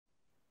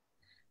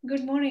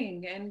Good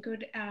morning and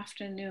good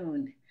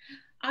afternoon.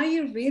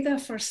 Ayurveda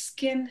for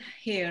skin,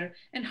 hair,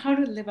 and how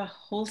to live a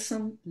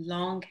wholesome,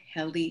 long,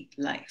 healthy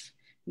life.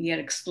 We are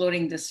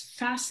exploring this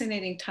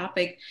fascinating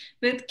topic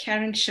with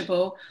Karyn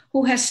Chabot,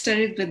 who has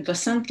studied with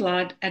Vasant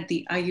Lad at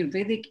the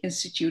Ayurvedic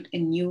Institute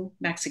in New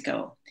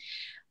Mexico.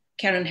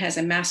 Karyn has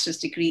a master's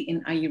degree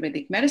in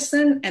Ayurvedic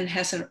medicine and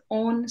has her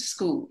own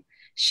school.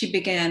 She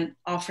began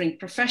offering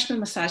professional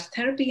massage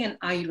therapy and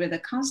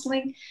Ayurveda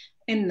counseling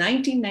in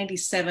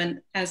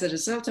 1997 as a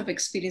result of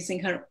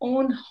experiencing her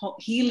own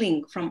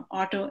healing from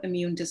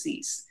autoimmune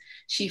disease.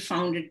 She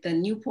founded the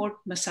Newport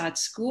Massage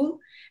School,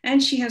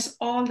 and she has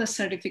all the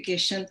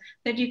certification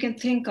that you can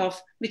think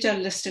of, which are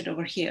listed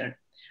over here.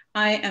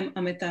 I am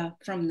Amita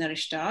from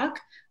Nourish Dog,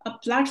 a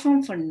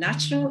platform for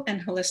natural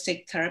and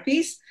holistic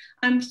therapies.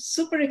 I'm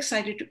super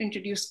excited to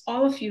introduce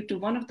all of you to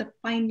one of the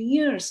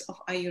pioneers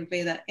of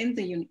Ayurveda in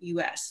the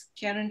US,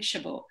 Karyn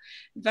Chabot.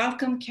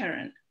 Welcome,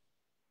 Karyn.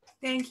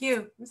 Thank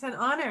you. It's an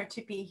honor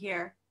to be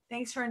here.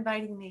 Thanks for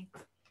inviting me.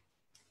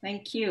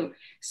 Thank you.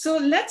 So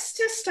let's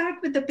just start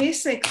with the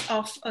basics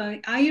of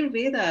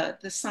Ayurveda,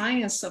 the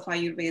science of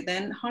Ayurveda,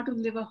 and how to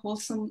live a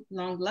wholesome,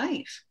 long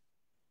life.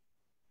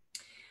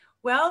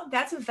 Well,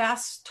 that's a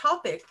vast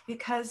topic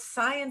because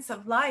science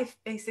of life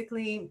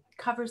basically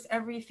covers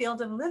every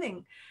field of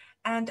living.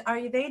 And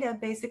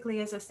Ayurveda basically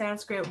is a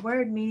Sanskrit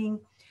word meaning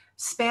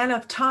span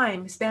of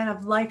time, span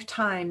of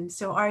lifetime.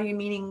 So Arya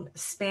meaning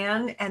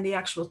span and the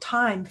actual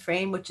time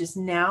frame, which is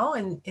now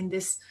and in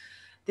this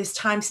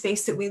time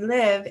space that we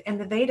live, and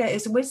the Veda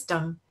is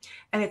wisdom,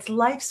 and it's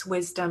life's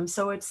wisdom.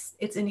 So it's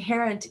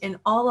inherent in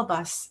all of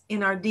us,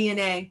 in our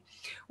DNA.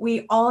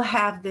 We all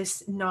have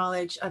this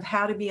knowledge of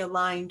how to be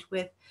aligned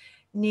with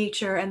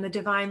nature and the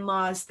divine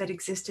laws that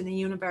exist in the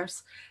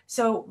universe.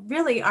 So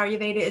really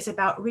Ayurveda is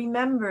about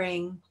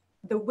remembering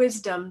the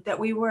wisdom that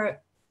we were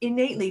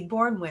innately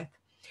born with.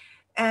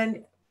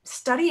 And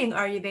studying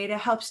Ayurveda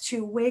helps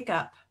to wake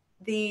up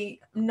the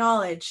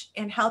knowledge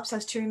and helps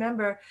us to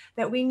remember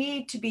that we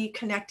need to be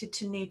connected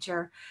to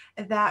nature,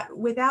 that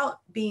without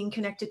being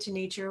connected to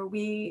nature,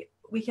 we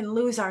can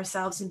lose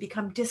ourselves and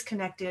become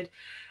disconnected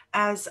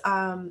as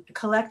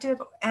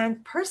collective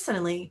and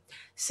personally.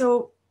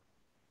 So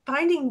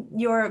finding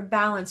your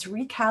balance,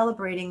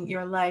 recalibrating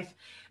your life,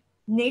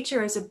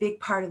 nature is a big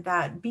part of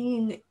that.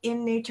 Being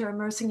in nature,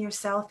 immersing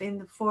yourself in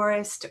the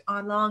forest,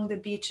 along the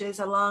beaches,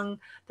 along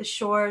the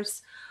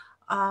shores,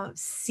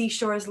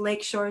 seashores,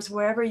 lake shores,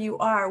 wherever you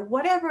are,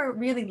 whatever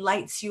really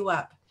lights you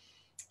up,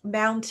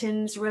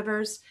 mountains,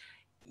 rivers,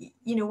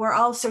 we're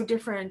all so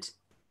different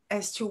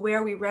as to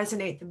where we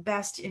resonate the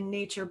best in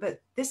nature,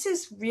 but this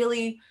is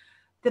really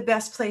the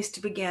best place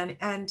to begin.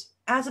 And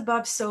as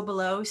above, so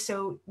below.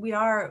 So we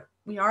are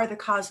the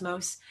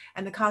cosmos,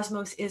 and the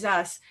cosmos is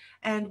us,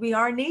 and we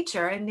are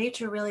nature, and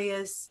nature really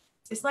is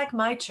like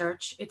my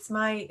church. It's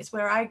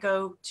where I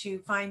go to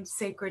find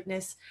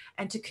sacredness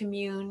and to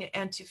commune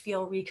and to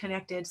feel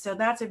reconnected. So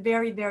that's a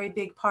very, very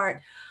big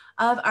part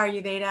of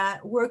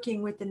Ayurveda,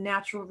 working with the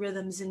natural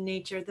rhythms in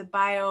nature, the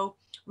bio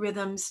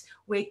rhythms,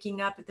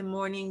 waking up in the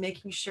morning,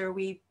 making sure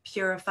we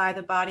purify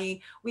the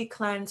body, we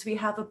cleanse, we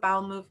have a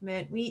bowel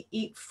movement, we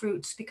eat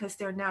fruits because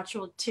they're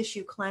natural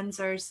tissue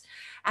cleansers,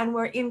 and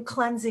we're in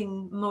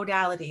cleansing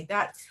modality.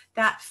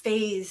 That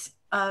phase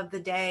of the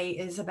day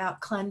is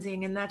about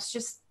cleansing, and that's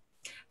just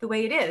the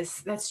way it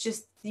is. That's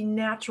just the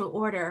natural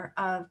order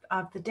of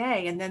the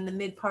day. And then the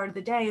mid part of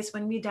the day is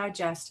when we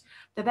digest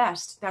the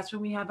best. That's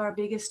when we have our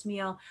biggest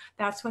meal.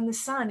 That's when the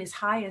sun is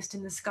highest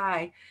in the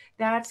sky.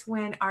 That's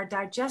when our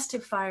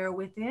digestive fire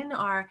within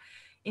our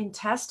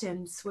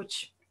intestines,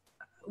 which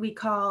we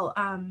call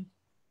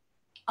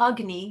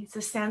Agni, it's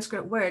a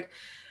Sanskrit word,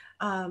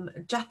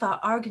 Jatha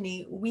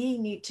Agni, we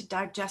need to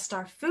digest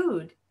our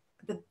food.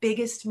 The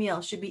biggest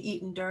meal should be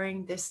eaten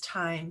during this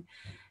time,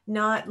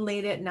 not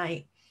late at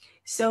night.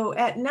 So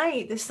at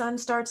night, the sun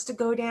starts to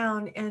go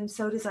down, and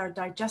so does our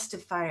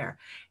digestive fire.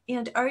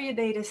 And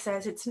Ayurveda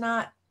says it's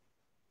not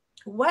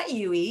what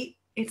you eat,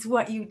 it's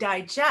what you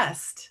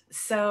digest.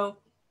 So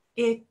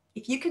if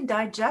you can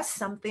digest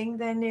something,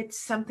 then it's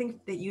something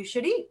that you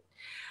should eat.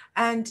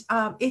 And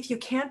if you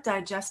can't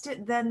digest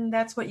it, then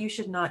that's what you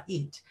should not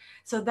eat.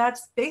 So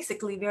that's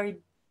basically very,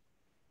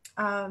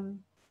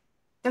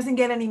 doesn't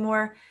get any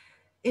more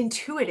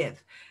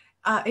intuitive.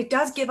 It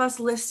does give us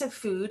lists of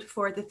food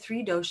for the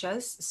three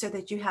doshas so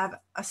that you have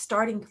a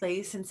starting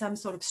place and some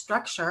sort of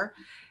structure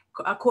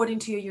according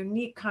to your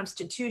unique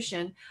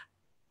constitution.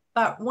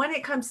 But when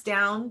it comes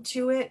down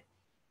to it,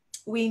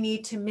 we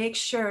need to make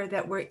sure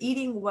that we're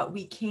eating what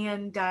we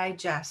can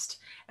digest.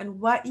 And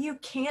what you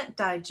can't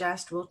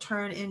digest will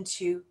turn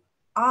into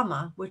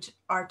ama, which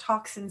are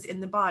toxins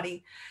in the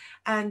body.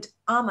 And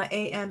ama,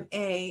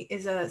 A-M-A,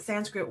 is a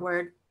Sanskrit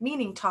word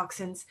meaning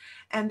toxins.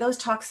 And those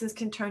toxins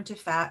can turn to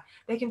fat.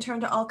 They can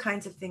turn to all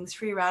kinds of things,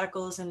 free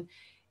radicals. And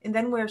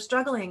then we're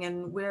struggling,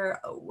 and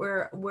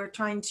we're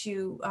trying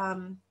to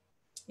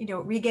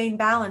regain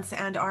balance,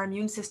 and our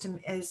immune system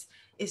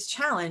is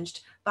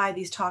challenged by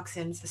these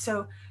toxins.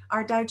 So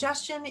our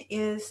digestion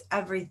is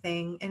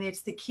everything, and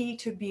it's the key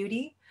to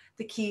beauty,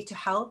 the key to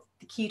health,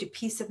 the key to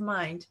peace of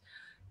mind.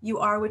 You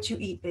are what you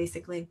eat,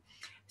 basically.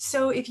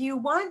 So if you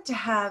want to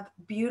have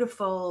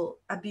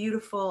a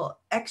beautiful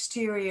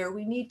exterior,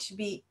 we need to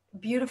be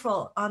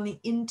beautiful on the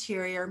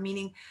interior,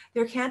 meaning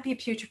there can't be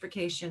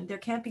putrefaction, there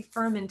can't be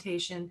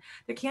fermentation,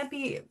 there can't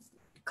be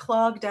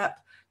clogged up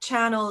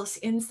channels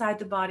inside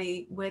the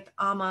body with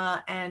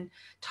ama and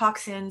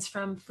toxins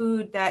from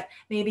food that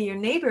maybe your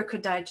neighbor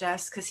could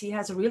digest because he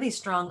has a really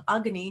strong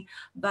agni,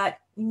 but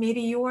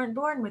maybe you weren't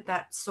born with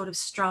that sort of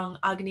strong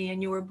agni,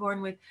 and you were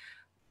born with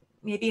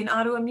maybe an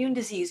autoimmune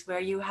disease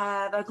where you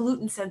have a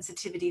gluten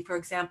sensitivity, for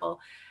example.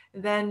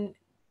 Then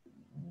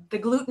the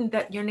gluten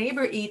that your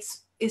neighbor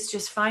eats is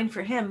just fine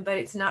for him, but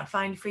it's not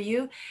fine for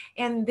you.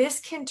 And this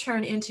can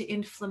turn into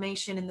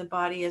inflammation in the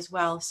body as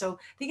well. So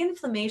the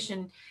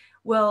inflammation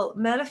will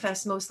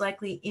manifest most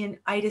likely in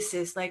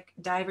itises like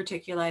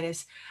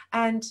diverticulitis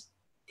and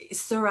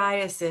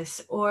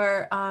psoriasis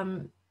or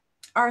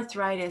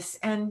arthritis,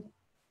 and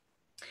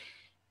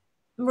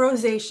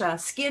rosacea.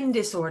 Skin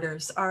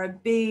disorders are a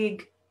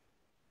big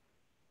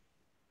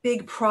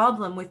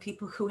problem with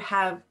people who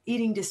have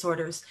eating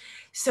disorders.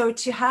 So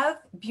to have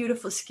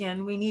beautiful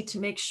skin, we need to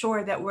make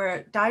sure that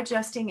we're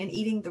digesting and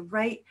eating the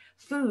right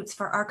foods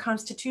for our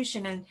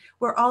constitution. And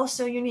we're all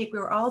so unique. We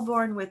were all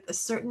born with a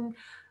certain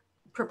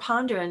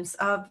preponderance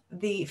of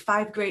the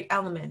 5 great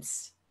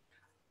elements: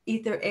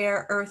 ether,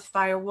 air, earth,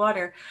 fire,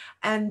 water.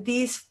 And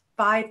these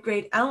 5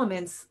 great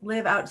elements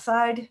live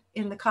outside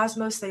in the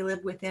cosmos. They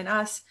live within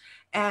us.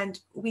 And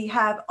we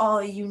have all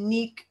a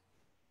unique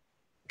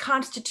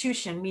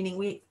constitution,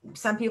 meaning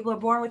some people are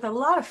born with a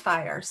lot of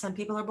fire, some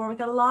people are born with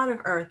a lot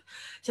of earth,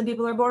 some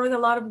people are born with a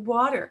lot of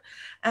water,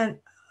 and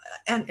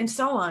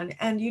so on.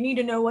 And you need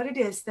to know what it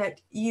is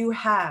that you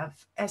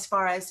have as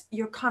far as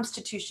your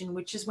constitution,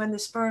 which is when the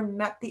sperm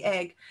met the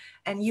egg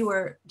and you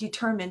were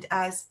determined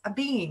as a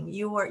being.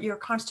 Your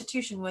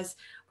constitution was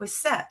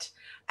set,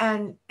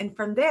 and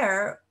from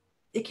there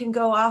it can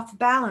go off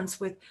balance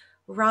with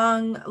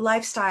wrong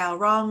lifestyle,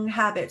 wrong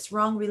habits,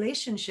 wrong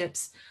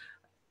relationships,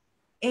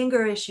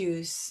 anger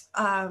issues,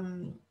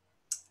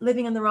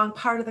 living in the wrong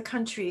part of the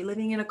country,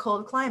 living in a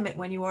cold climate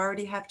when you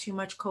already have too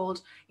much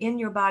cold in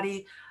your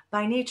body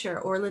by nature,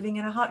 or living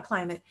in a hot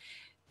climate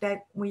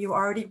that when you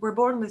already were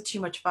born with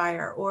too much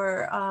fire,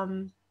 or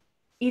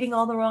eating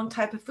all the wrong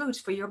type of foods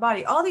for your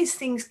body. All these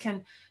things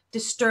can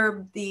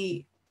disturb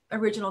the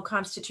original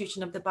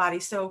constitution of the body.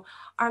 So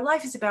our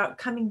life is about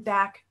coming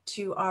back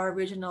to our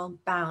original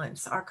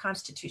balance, our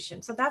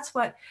constitution. So that's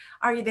what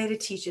Ayurveda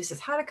teaches, is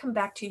how to come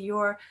back to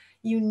your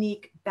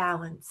unique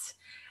balance.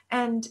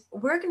 And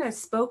we're going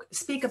to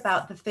speak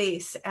about the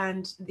face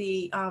and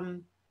the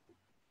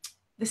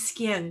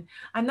skin.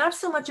 I'm not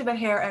so much of a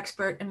hair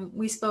expert, and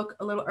we spoke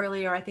a little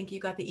earlier. I think you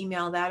got the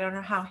email that I don't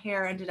know how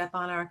hair ended up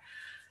on our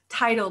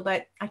title,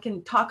 but I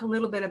can talk a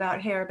little bit about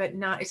hair, but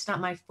it's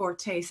not my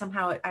forte.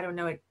 Somehow I don't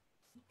know,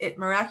 it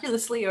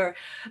miraculously or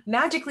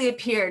magically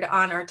appeared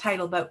on our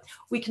title, but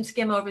we can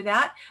skim over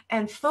that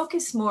and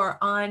focus more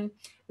on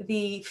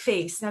the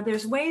face. Now,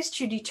 there's ways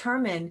to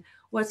determine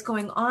what's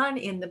going on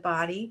in the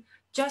body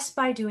just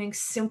by doing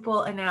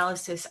simple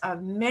analysis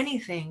of many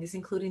things,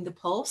 including the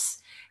pulse,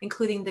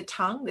 including the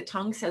tongue. The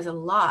tongue says a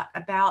lot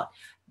about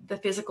the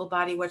physical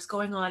body, what's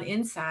going on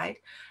inside,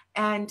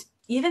 and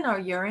even our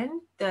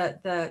urine,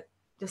 the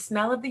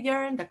smell of the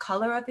urine, the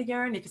color of the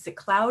urine, if it's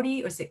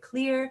cloudy or is it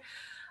clear.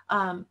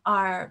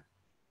 Our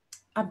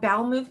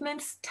bowel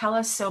movements tell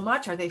us so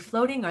much. Are they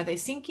floating? Are they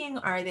sinking?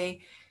 Are they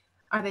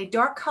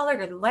dark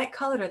colored? Are they light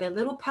colored? Are they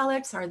little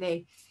pellets? Are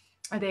they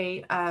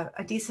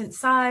a decent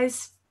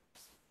size?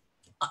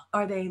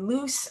 Are they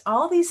loose?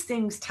 All these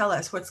things tell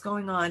us what's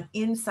going on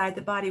inside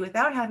the body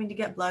without having to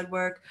get blood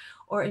work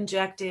or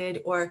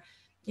injected, or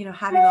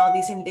having all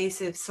these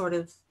invasive sort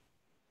of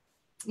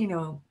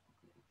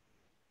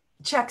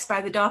checks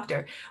by the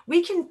doctor.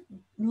 We can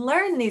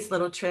learn these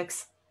little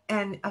tricks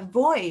and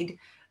avoid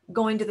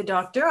going to the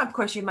doctor. Of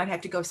course, you might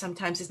have to go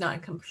sometimes. It's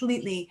not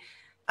completely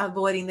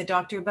avoiding the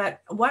doctor,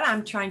 but what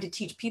I'm trying to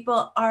teach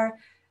people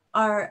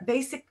are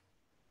basic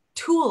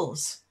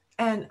tools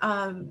and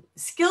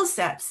skill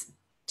sets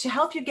to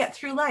help you get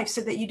through life,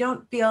 so that you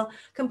don't feel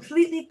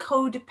completely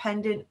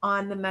codependent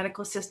on the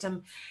medical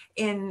system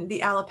in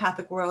the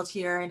allopathic world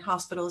here in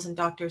hospitals and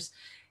doctors.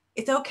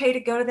 It's okay to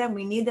go to them.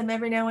 We need them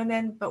every now and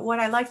then. But what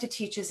I like to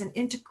teach is an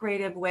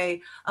integrative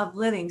way of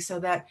living,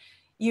 so that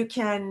you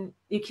can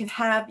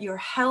have your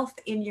health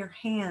in your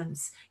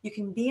hands. You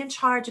can be in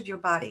charge of your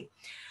body.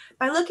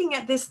 By looking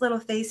at this little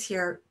face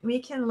here,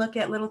 we can look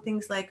at little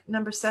things like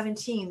number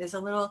 17. There's a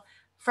little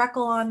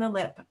freckle on the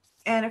lip.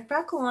 And a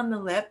freckle on the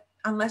lip,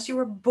 unless you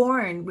were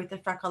born with a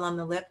freckle on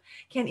the lip,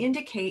 can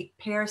indicate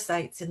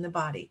parasites in the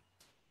body.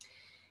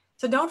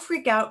 So don't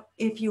freak out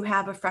if you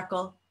have a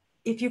freckle.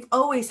 If you've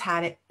always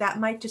had it, that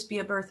might just be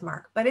a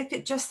birthmark. But if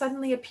it just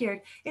suddenly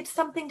appeared, it's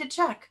something to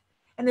check.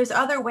 And there's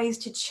other ways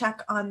to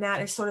check on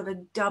that as sort of a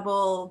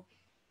double,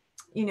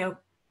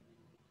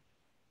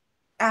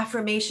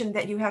 affirmation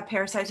that you have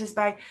parasites, is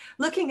by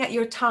looking at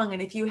your tongue.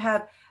 And if you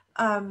have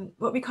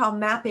what we call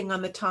mapping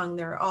on the tongue,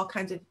 there are all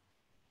kinds of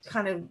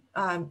kind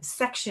of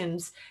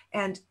sections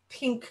and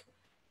pink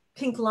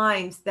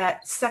lines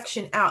that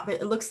section out,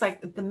 that it looks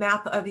like the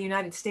map of the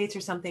United States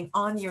or something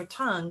on your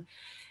tongue,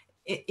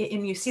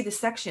 and you see the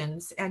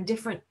sections and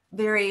different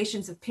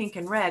variations of pink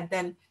and red,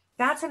 then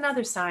that's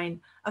another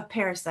sign of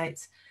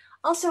parasites.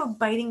 Also,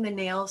 biting the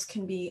nails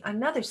can be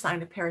another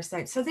sign of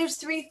parasites. So there's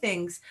three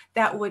things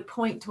that would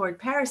point toward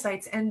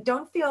parasites. And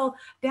don't feel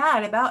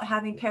bad about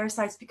having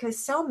parasites, because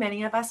so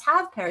many of us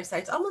have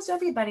parasites. Almost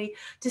everybody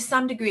to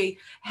some degree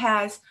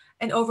has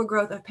an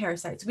overgrowth of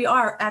parasites. We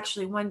are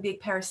actually one big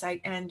parasite,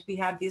 and we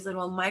have these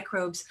little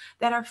microbes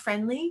that are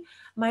friendly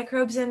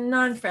microbes and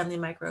non-friendly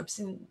microbes.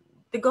 And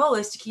the goal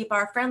is to keep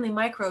our friendly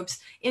microbes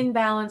in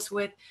balance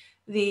with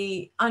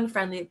the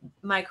unfriendly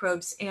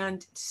microbes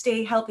and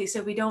stay healthy,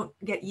 so we don't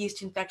get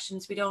yeast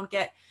infections, we don't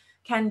get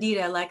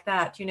candida like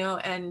that, you know,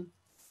 and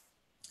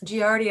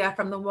giardia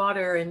from the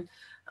water. And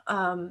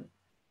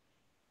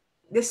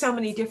there's so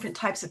many different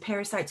types of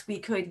parasites we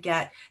could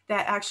get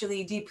that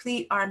actually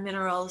deplete our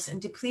minerals and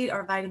deplete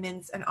our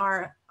vitamins and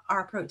our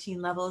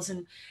protein levels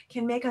and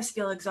can make us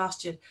feel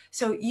exhausted.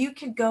 So you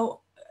could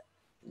go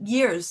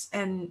years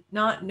and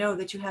not know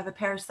that you have a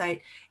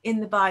parasite in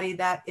the body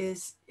that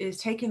is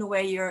taking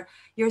away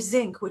your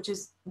zinc, which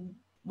is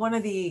one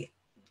of the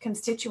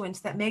constituents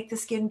that make the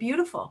skin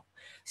beautiful.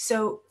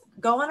 So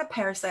go on a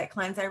parasite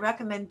cleanse. I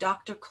recommend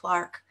Dr.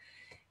 Clark,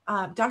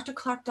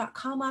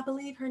 drclark.com, I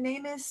believe her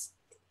name is,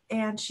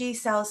 and she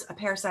sells a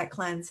parasite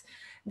cleanse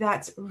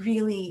that's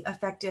really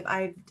effective.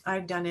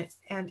 I've done it,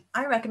 and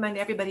I recommend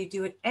everybody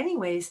do it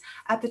anyways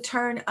at the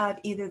turn of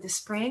either the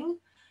spring,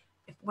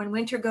 when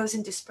winter goes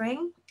into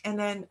spring, and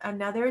then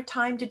another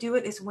time to do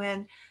it is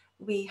when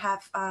we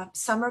have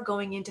summer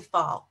going into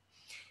fall.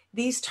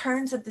 These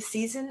turns of the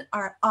season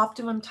are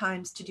optimum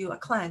times to do a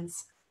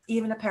cleanse,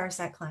 even a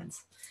parasite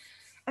cleanse.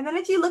 And then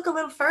if you look a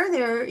little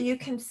further, you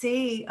can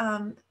see,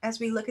 as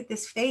we look at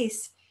this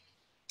face,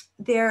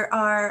 there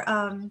are,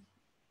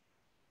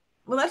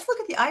 well, let's look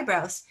at the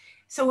eyebrows.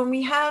 So when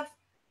we have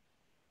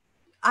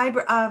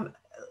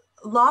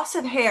loss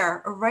of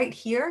hair right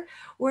here,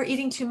 we're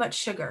eating too much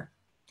sugar.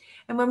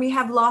 And when we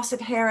have loss of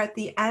hair at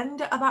the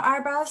end of our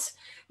eyebrows,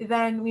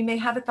 then we may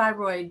have a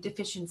thyroid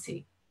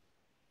deficiency.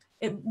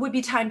 It would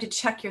be time to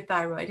check your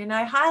thyroid. And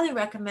I highly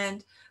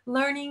recommend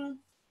learning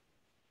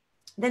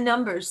the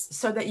numbers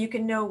so that you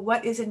can know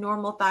what is a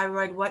normal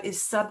thyroid, what is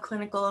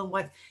subclinical, and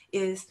what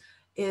is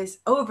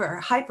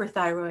over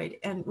hyperthyroid.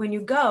 And when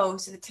you go,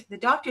 so the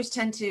doctors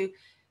tend to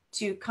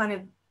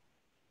kind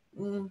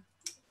of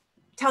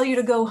tell you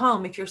to go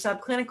home if you're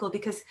subclinical,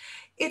 because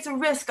it's a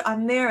risk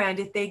on their end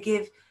if they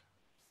give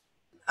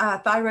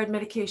thyroid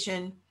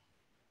medication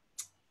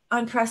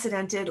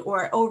unprecedented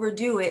or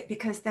overdo it,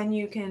 because then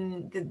you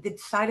can, the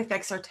side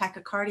effects are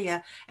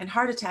tachycardia and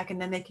heart attack,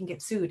 and then they can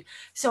get sued.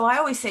 So I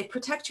always say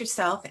protect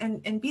yourself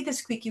and be the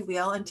squeaky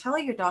wheel and tell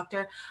your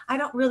doctor, I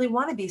don't really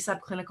want to be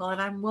subclinical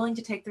and I'm willing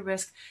to take the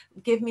risk.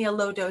 Give me a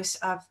low dose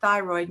of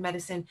thyroid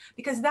medicine,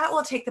 because that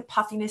will take the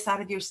puffiness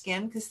out of your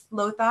skin, because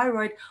low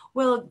thyroid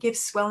will give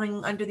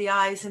swelling under the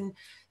eyes, and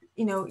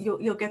you know,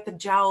 you'll get the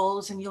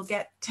jowls, and you'll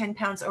get 10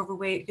 pounds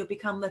overweight. You'll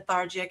become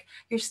lethargic.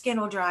 Your skin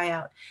will dry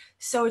out.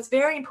 So it's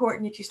very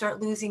important, if you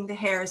start losing the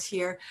hairs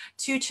here,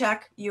 to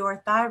check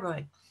your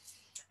thyroid.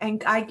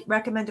 And I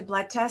recommend a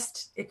blood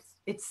test.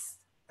 It's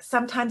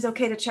sometimes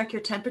okay to check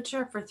your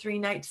temperature for 3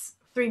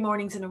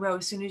 mornings in a row.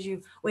 As soon as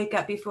you wake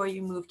up, before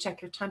you move,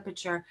 check your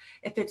temperature.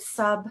 If it's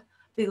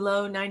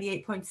below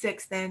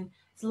 98.6, then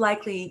it's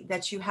likely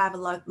that you have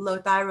a low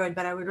thyroid,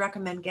 but I would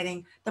recommend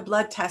getting the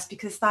blood test,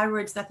 because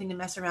thyroid's nothing to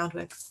mess around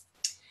with.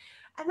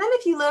 And then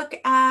if you look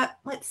at,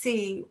 let's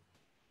see,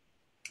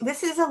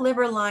 this is a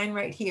liver line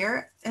right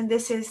here, and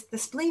this is the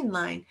spleen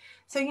line.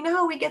 So you know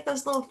how we get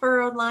those little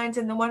furrowed lines,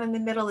 and the one in the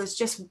middle is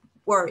just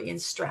worry and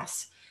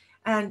stress.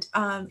 And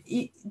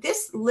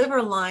this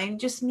liver line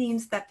just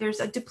means that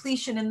there's a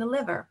depletion in the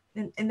liver,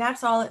 and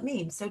that's all it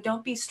means. So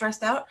don't be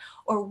stressed out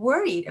or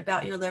worried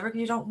about your liver, because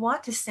you don't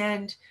want to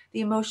send the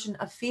emotion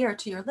of fear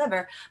to your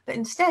liver, but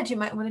instead you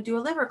might want to do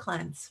a liver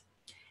cleanse.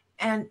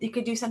 And you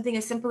could do something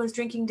as simple as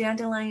drinking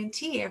dandelion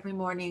tea every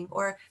morning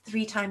or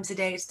 3 times a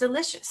day. It's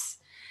delicious,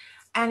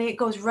 and it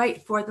goes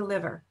right for the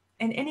liver.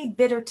 And any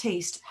bitter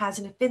taste has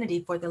an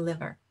affinity for the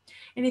liver.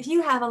 And if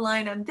you have a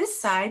line on this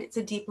side, it's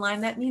a deep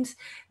line, that means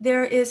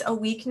there is a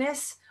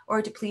weakness or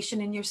a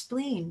depletion in your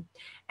spleen.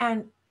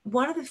 And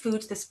one of the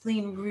foods the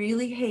spleen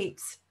really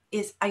hates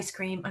is ice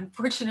cream.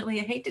 Unfortunately,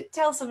 I hate to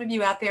tell some of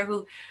you out there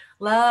who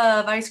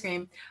love ice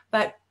cream,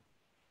 but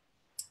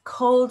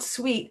cold,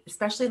 sweet,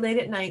 especially late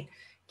at night,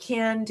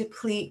 can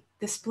deplete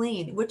the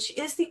spleen, which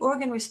is the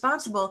organ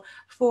responsible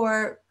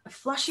for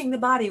flushing the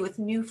body with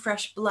new,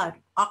 fresh blood,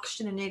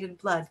 oxygenated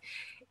blood.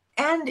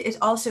 And it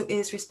also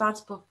is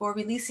responsible for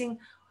releasing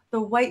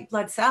the white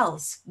blood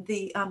cells,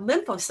 the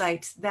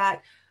lymphocytes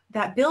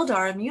that build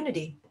our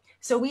immunity.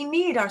 So we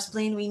need our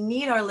spleen, we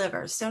need our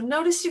liver. So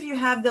notice if you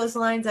have those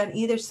lines on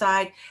either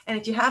side, and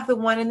if you have the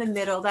one in the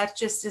middle, that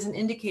just is an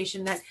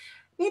indication that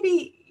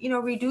maybe, you know,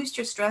 reduce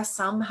your stress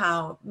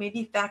somehow.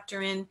 Maybe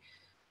factor in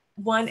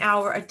 1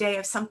 hour a day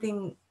of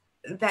something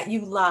that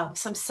you love,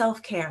 some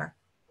self-care,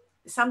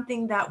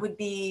 something that would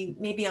be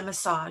maybe a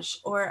massage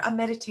or a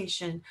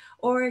meditation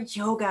or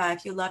yoga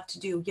if you love to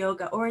do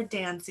yoga, or a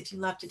dance if you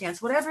love to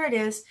dance, whatever it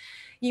is.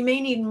 You may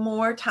need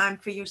more time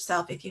for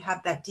yourself if you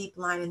have that deep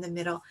line in the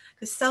middle,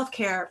 because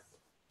self-care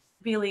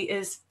really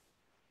is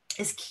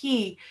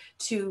key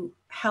to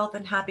health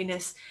and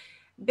happiness.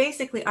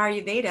 Basically,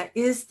 Ayurveda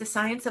is the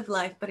science of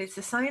life, but it's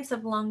the science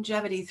of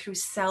longevity through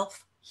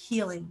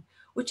self-healing,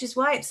 which is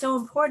why it's so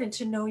important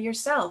to know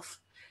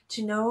yourself,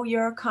 to know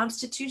your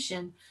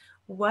constitution,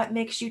 what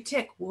makes you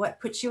tick,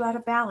 what puts you out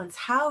of balance.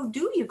 How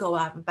do you go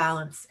out of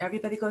balance?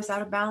 Everybody goes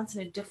out of balance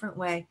in a different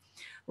way.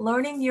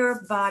 Learning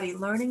your body,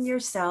 learning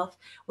yourself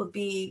will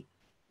be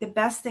the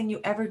best thing you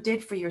ever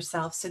did for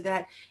yourself, so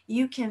that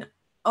you can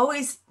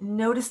always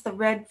notice the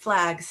red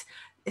flags.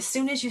 As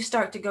soon as you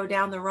start to go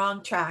down the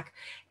wrong track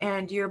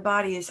and your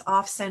body is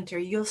off center,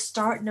 you'll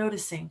start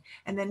noticing,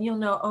 and then you'll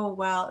know, oh,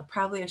 well,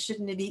 probably I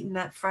shouldn't have eaten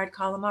that fried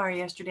calamari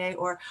yesterday,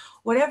 or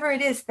whatever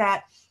it is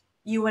that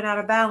you went out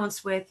of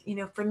balance with. You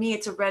know, for me,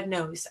 it's a red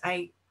nose.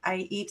 I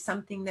eat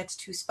something that's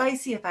too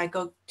spicy. If I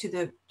go to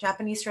the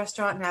Japanese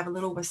restaurant and have a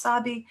little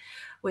wasabi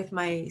with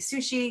my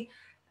sushi,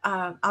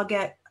 I'll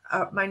get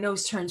my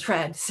nose turns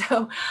red.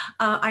 So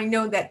I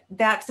know that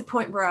that's the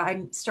point where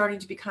I'm starting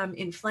to become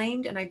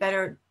inflamed, and I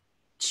better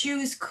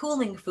choose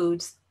cooling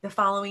foods the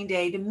following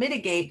day to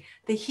mitigate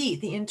the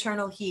heat, the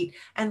internal heat.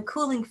 And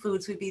cooling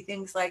foods would be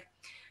things like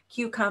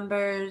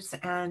cucumbers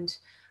and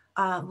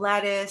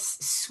lettuce,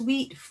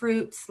 sweet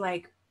fruits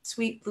like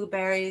sweet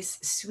blueberries,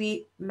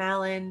 sweet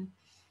melon,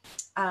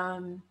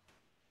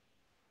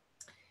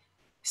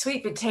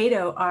 sweet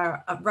potato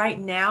are right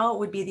now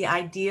would be the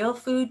ideal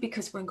food,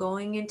 because we're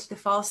going into the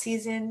fall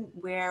season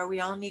where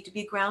we all need to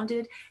be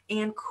grounded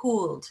and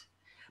cooled,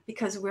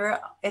 because we're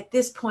at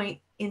this point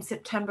in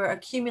September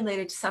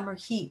accumulated summer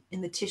heat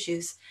in the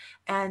tissues.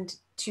 And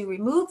to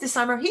remove the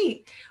summer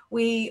heat,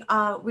 we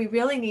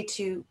really need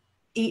to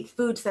eat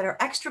foods that are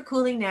extra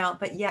cooling now,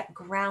 but yet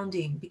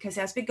grounding, because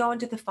as we go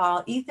into the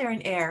fall, ether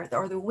and air,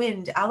 or the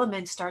wind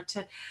elements, start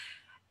to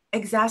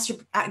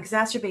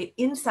exacerbate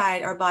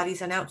inside our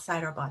bodies and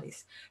outside our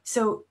bodies.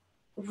 So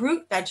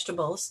root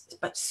vegetables,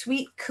 but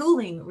sweet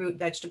cooling root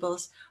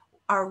vegetables,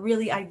 are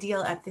really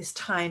ideal at this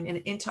time and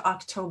into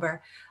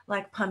October,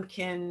 like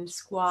pumpkin,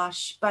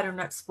 squash,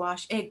 butternut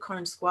squash,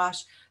 acorn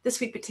squash, the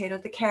sweet potato,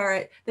 the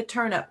carrot, the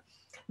turnip.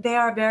 They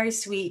are very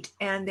sweet,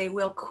 and they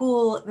will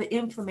cool the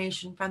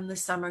inflammation from the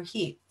summer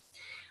heat.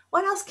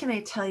 What else can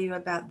I tell you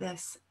about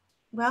this?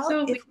 Well,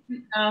 So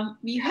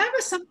you have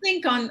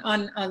something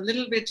on a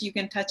little bit you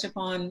can touch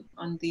upon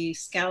on the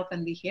scalp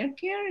and the hair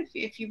care,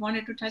 if you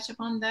wanted to touch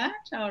upon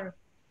that, or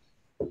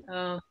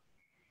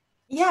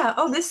yeah.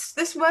 Oh, this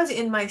was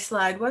in my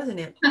slide, wasn't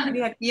it?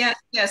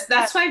 yes,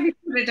 that's why we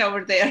put it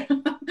over there.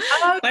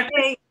 But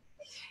Okay.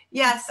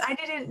 Yes, I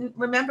didn't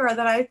remember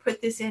that I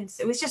put this in.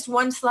 So it was just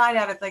one slide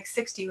out of like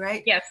 60,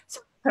 right? yes,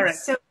 correct.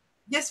 So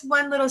this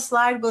one little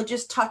slide we'll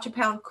just touch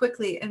upon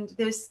quickly. And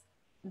there's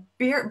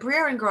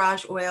Breer and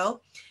Garage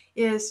oil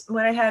is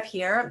what I have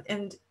here.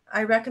 And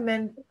I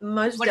recommend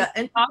Mazda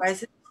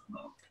Enterprises.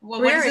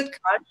 What is it?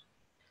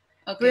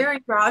 Okay. Breer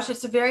and Garage.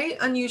 It's a very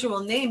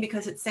unusual name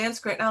because it's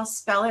Sanskrit, and I'll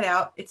spell it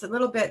out. It's a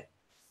little bit,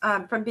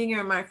 from being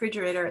in my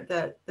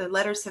refrigerator, the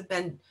letters have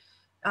been,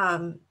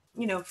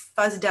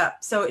 fuzzed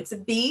up. So it's a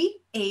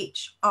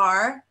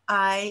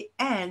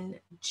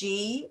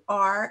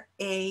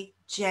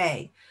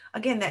BHRINGRAJ.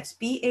 Again, that's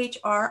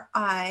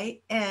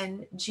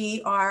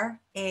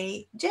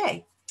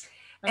BHRINGRAJ.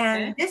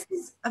 And this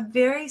is a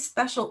very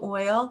special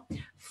oil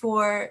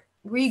for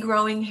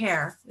regrowing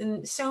hair.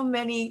 And so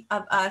many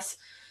of us,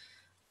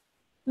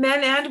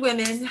 men and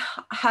women,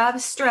 have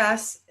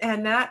stress,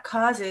 and that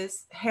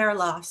causes hair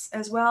loss,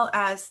 as well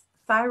as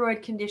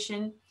thyroid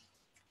condition.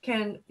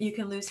 You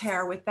can lose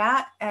hair with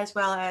that, as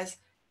well as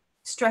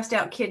stressed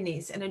out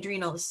kidneys and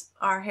adrenals.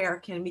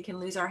 We can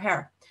lose our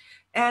hair.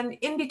 And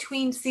in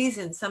between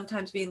seasons,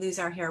 sometimes we lose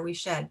our hair, we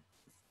shed.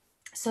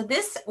 So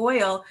this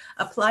oil,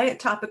 apply it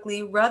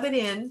topically, rub it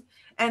in,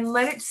 and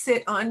let it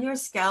sit on your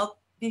scalp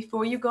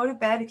before you go to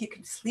bed. If you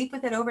can sleep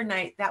with it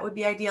overnight, that would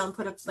be ideal, and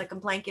put a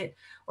blanket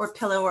or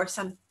pillow or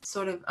some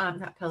sort of,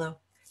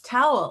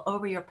 towel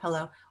over your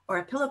pillow, or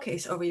a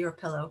pillowcase over your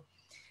pillow,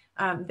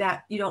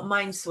 that you don't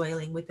mind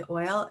soiling with the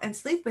oil, and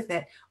sleep with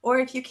it. Or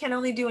if you can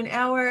only do an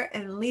hour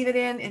and leave it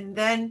in, and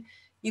then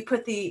you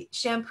put the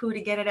shampoo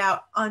to get it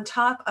out on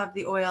top of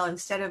the oil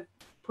instead of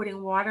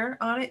putting water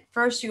on it.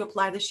 First, you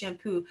apply the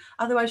shampoo.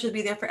 Otherwise, you'll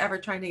be there forever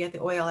trying to get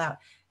the oil out.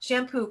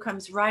 Shampoo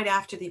comes right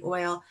after the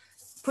oil.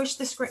 Push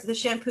the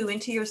shampoo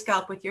into your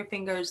scalp with your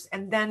fingers,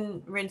 and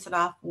then rinse it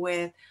off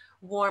with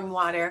warm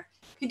water.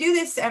 If you do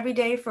this every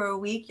day for a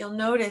week, you'll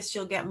notice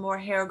you'll get more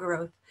hair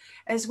growth,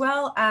 as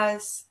well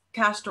as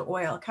castor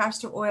oil.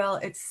 Castor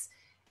oil, it's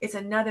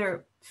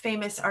another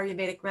famous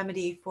Ayurvedic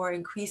remedy for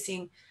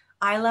increasing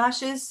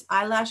eyelashes,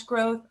 eyelash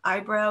growth,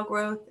 eyebrow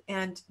growth,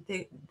 and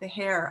the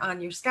hair on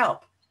your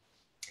scalp.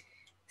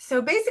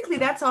 So basically,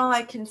 that's all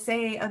I can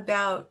say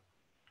about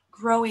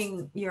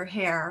growing your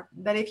hair.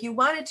 But if you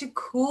wanted to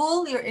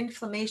cool your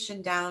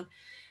inflammation down,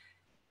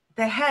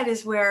 the head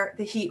is where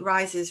the heat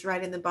rises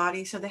right in the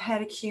body. So the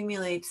head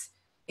accumulates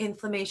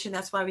inflammation.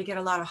 That's why we get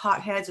a lot of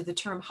hot heads, or the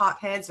term hot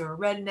heads, or a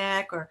red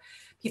neck, or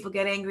people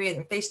get angry and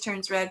their face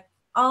turns red.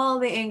 All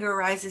the anger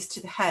rises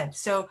to the head.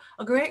 So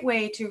a great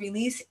way to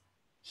release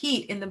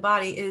heat in the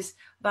body is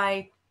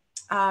by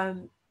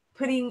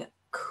putting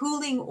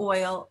cooling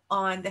oil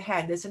on the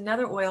head. There's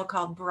another oil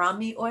called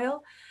Brahmi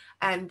oil,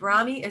 and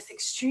Brahmi is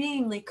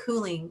extremely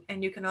cooling,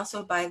 and you can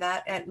also buy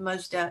that at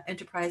Mazda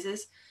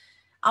Enterprises.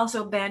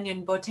 Also,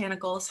 Banyan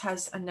Botanicals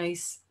has a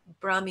nice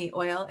Brahmi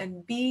oil,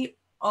 and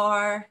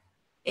BRAMHI,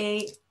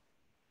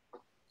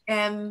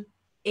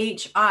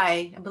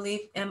 I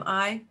believe,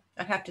 MI.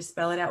 I'd have to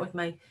spell it out with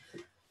my,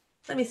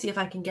 let me see if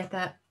I can get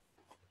that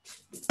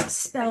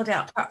spelled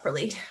out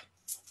properly.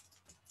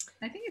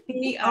 I think it's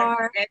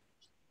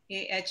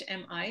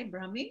BRAHMI,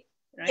 Brahmi,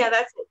 right? Yeah,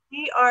 that's it.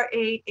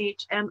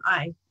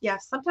 BRAHMI. Yeah,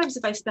 sometimes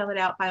if I spell it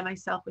out by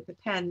myself with a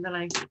pen, then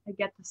I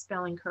get the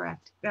spelling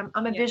correct.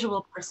 I'm a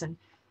visual person.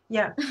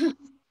 Yeah.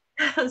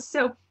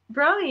 So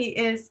Brahmi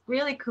is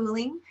really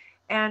cooling,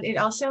 and it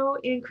also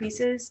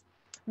increases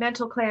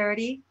mental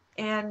clarity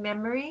and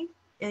memory,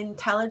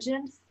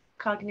 intelligence,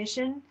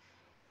 cognition.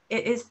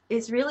 It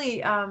is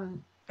really a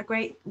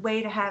great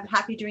way to have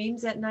happy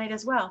dreams at night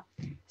as well.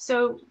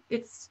 So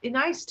it's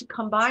nice to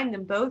combine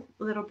them both,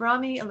 a little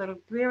Brahmi, a little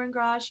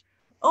Virengraj,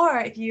 or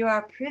if you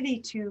are privy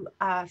to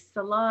a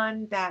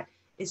salon that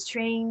is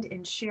trained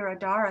in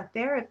Shirodhara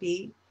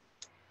therapy,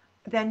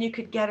 then you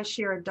could get a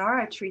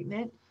Shirodhara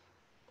treatment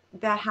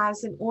that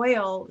has an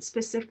oil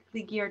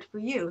specifically geared for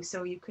you.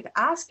 So you could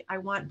ask, I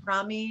want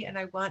Brahmi and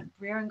I want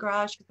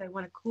Virengraj because I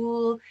want to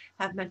cool,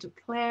 have mental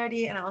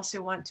clarity, and I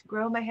also want to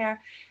grow my hair.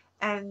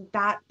 And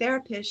that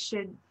therapist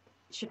should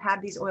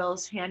have these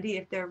oils handy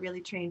if they're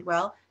really trained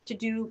well to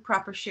do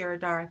proper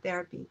Shirodhara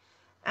therapy.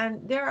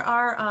 And there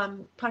are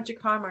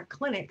Panchakarma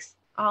clinics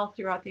all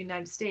throughout the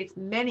United States,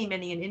 many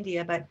in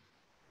India, but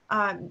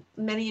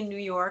many in New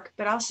York.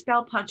 But I'll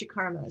spell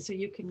Panchakarma so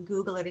you can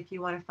Google it if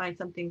you want to find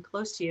something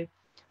close to you.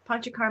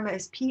 Panchakarma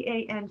is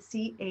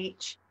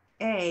PANCHA,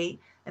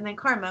 and then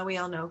karma, we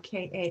all know,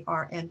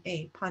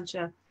 KARMA,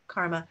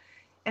 Panchakarma.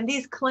 And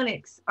these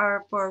clinics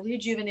are for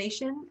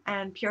rejuvenation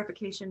and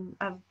purification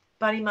of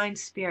body, mind,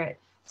 spirit.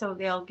 So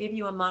they'll give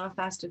you a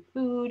monofast of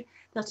food.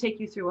 They'll take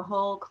you through a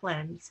whole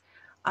cleanse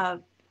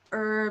of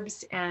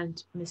herbs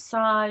and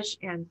massage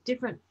and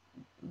different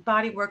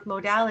body work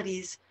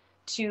modalities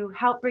to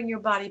help bring your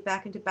body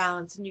back into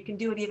balance. And you can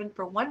do it even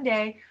for 1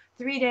 day,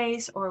 3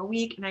 days, or a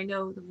week. And I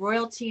know the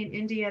royalty in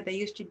India, they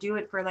used to do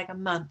it for like a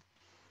month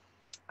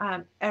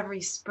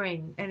every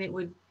spring. And it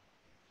would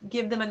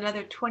give them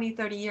another 20,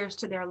 30 years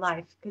to their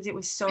life because it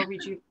was so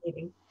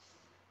rejuvenating.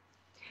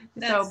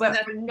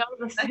 But none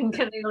of us can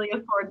really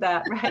afford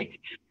that, right?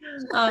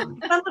 Some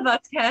of us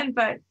can,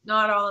 but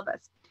not all of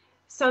us.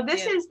 So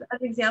this is an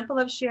example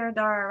of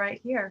Shirodhara right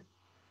here.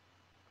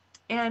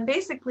 And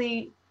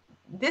basically,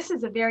 this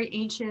is a very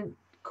ancient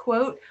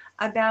quote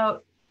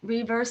about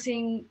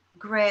reversing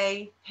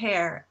gray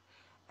hair.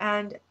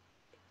 And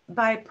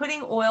by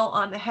putting oil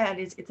on the head,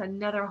 it's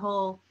another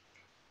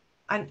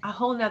a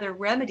whole nother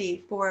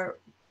remedy for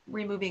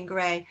removing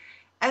gray,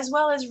 as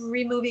well as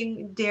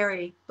removing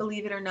dairy.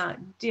 Believe it or not,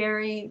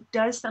 dairy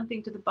does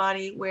something to the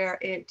body where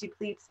it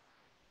depletes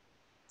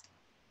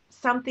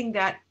something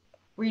that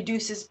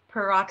reduces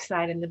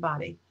peroxide in the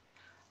body,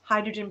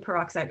 hydrogen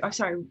peroxide,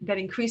 that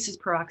increases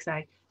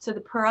peroxide. So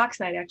the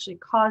peroxide actually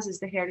causes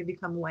the hair to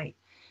become white.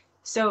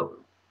 So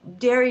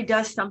dairy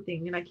does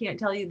something, and I can't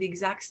tell you the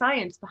exact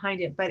science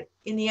behind it, but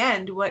in the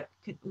end, what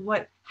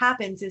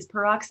happens is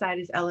peroxide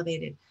is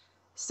elevated.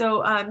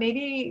 So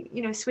maybe,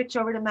 switch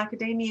over to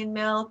macadamia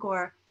milk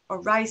or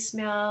rice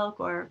milk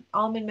or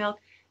almond milk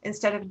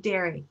instead of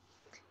dairy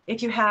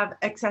if you have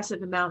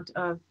excessive amount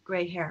of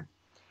gray hair.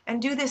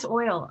 And do this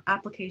oil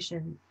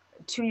application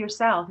to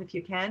yourself if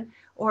you can,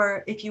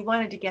 or if you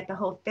wanted to get the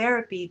whole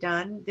therapy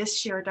done. This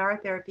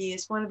Shirodhara therapy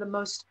is one of the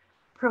most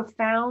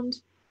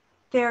profound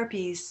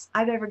therapies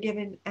I've ever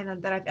given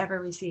and that I've ever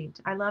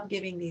received. I love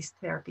giving these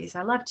therapies.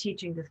 I love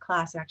teaching this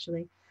class,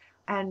 actually.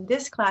 And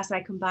this class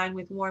I combine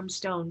with warm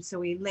stones. So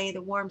we lay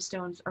the warm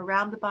stones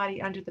around the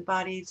body, under the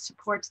body,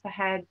 supports the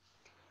head,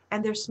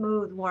 and they're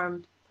smooth,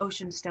 warm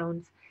ocean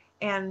stones.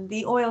 And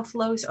the oil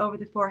flows over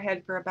the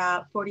forehead for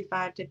about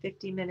 45 to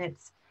 50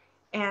 minutes.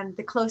 And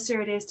the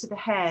closer it is to the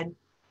head,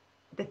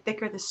 the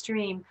thicker the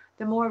stream,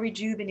 the more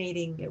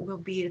rejuvenating it will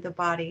be to the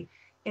body.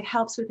 It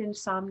helps with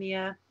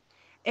insomnia.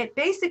 It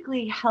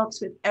basically helps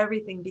with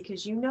everything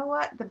because you know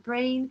what? The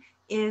brain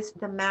is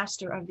the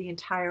master of the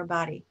entire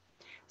body.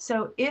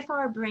 So if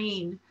our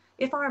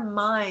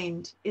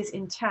mind is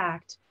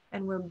intact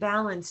and we're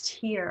balanced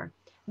here,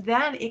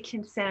 then it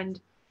can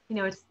send,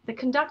 it's the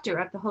conductor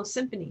of the whole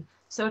symphony.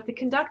 So if the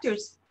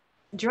conductor's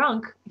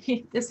drunk,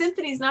 the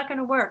symphony's not going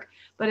to work.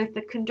 But if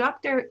the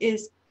conductor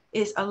is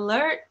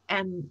alert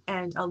and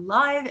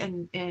alive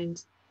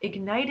and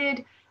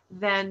ignited,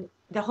 then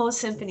the whole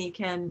symphony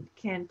can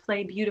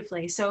play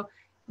beautifully. So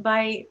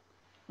by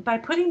by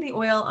putting the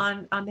oil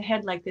on the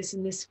head like this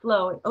in this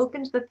flow, it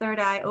opens the third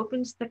eye,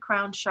 opens the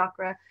crown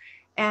chakra,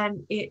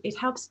 and it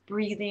helps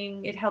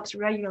breathing. It helps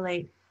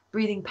regulate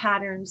breathing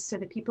patterns so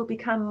that people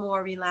become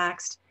more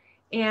relaxed.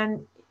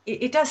 And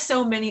it does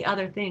so many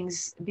other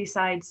things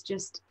besides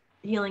just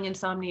healing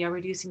insomnia,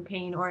 reducing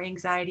pain or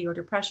anxiety or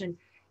depression.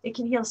 It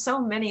can heal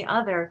so many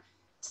other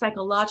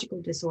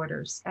psychological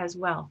disorders as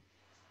well.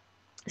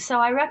 So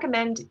I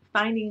recommend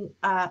finding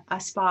a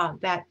spa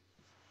that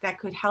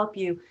could help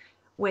you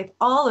with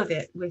all of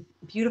it, with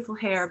beautiful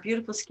hair,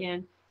 beautiful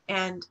skin,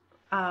 and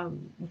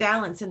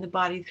balance in the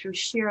body through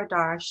Shira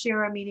Dara.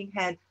 Shira meaning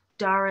head,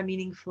 Dara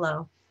meaning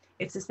flow.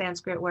 It's a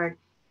Sanskrit word.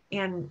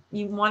 And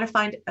you want to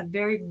find a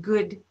very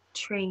good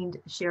trained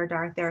Shira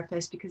Dara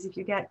therapist, because if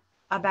you get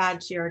a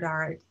bad Shira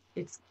Dara,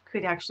 it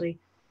could actually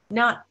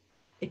not,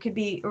 it could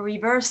be a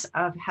reverse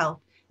of health.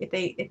 If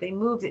they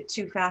move it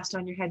too fast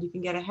on your head, you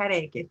can get a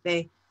headache.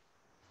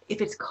 If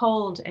it's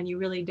cold and you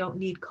really don't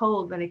need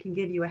cold, then it can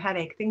give you a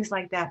headache, things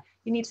like that.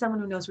 You need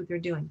someone who knows what they're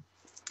doing.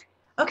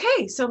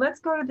 Okay, so let's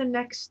go to the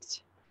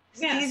next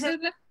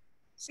season. So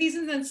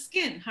seasons and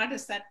skin, how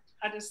does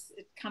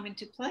it come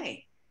into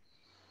play?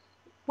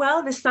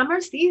 Well, the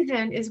summer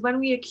season is when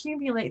we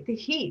accumulate the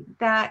heat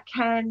that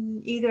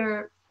can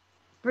either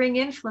bring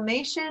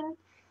inflammation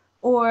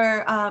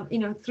or,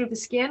 through the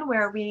skin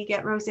where we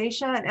get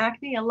rosacea and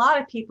acne. A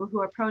lot of people who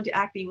are prone to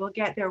acne will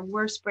get their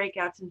worst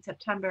breakouts in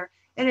September.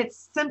 And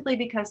it's simply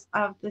because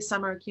of the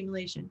summer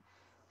accumulation.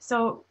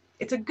 So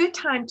it's a good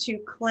time to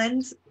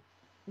cleanse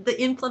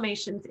the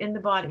inflammations in the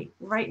body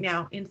right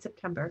now in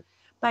September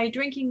by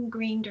drinking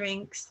green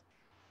drinks,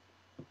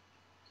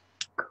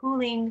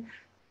 cooling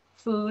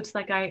foods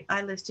like I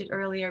listed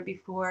earlier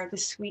before, the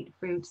sweet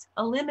fruits,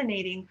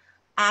 eliminating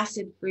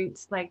acid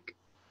fruits like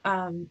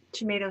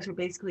tomatoes are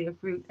basically a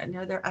fruit, and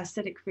they're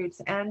acidic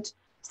fruits, and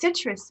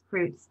citrus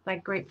fruits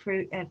like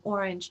grapefruit and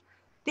orange.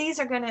 These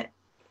are going to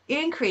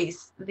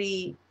increase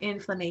the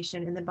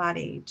inflammation in the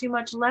body. Too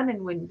much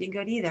lemon wouldn't be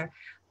good either.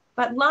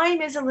 But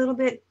lime is a little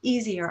bit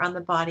easier on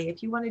the body.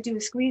 If you want to do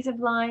a squeeze of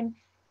lime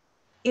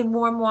in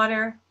warm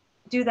water,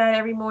 do that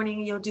every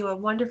morning. You'll do a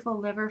wonderful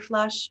liver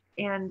flush.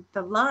 And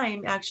the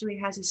lime actually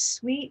has a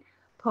sweet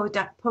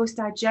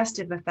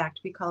post-digestive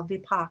effect we call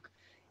vipak.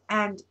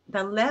 And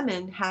the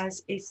lemon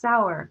has a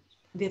sour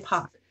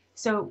vipak.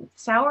 So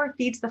sour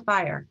feeds the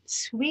fire.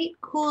 Sweet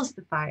cools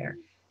the fire.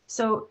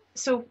 So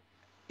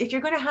if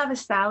you're going to have a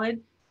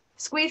salad,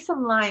 squeeze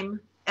some lime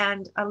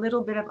and a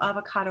little bit of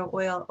avocado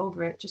oil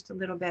over it, just a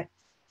little bit.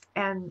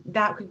 And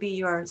that could be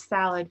your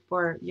salad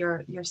for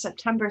your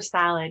September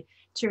salad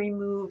to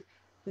remove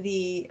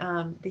the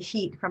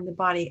heat from the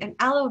body. And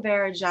aloe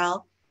vera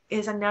gel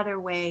is another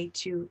way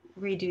to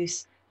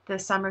reduce the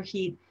summer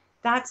heat.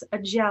 That's a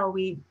gel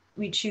we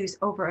choose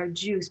over a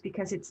juice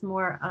because it's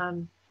more,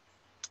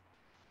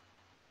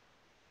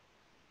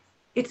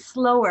 it's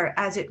slower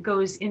as it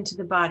goes into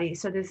the body.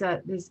 So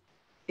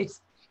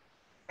it's,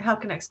 how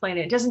can I explain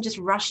it? It doesn't just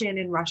rush in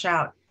and rush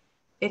out.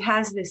 It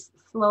has this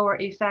slower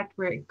effect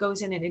where it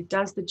goes in and it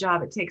does the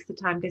job. It takes the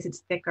time because it's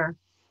thicker.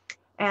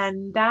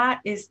 And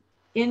that is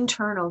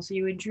internal. So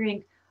you would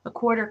drink a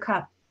quarter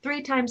cup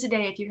 3 times a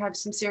day if you have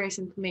some serious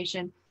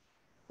inflammation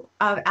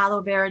of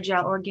aloe vera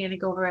gel,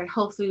 organic, over at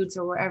Whole Foods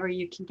or wherever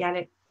you can get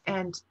it.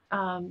 And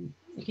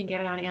you can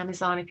get it on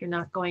Amazon if you're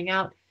not going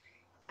out.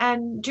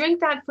 And drink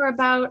that for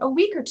about a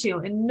week or two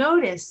and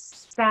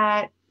notice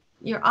that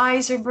your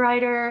eyes are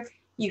brighter,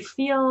 you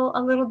feel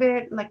a little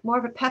bit like more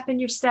of a pep in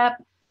your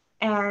step,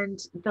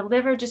 and the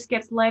liver just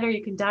gets lighter,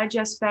 you can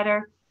digest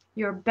better,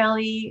 your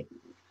belly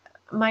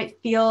might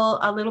feel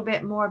a little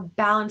bit more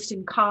balanced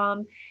and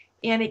calm,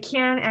 and it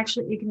can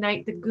actually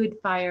ignite the good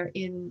fire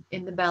in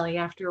the belly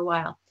after a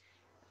while.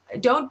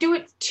 Don't do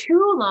it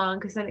too long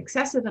because then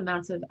excessive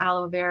amounts of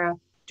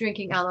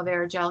drinking aloe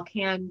vera gel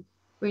can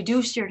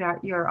reduce your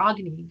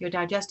agni, your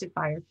digestive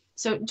fire.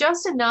 So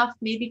just enough,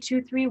 maybe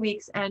 2-3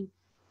 weeks, and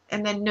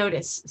then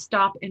notice,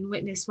 stop and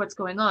witness what's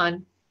going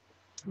on,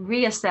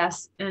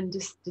 reassess and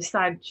just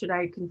decide, should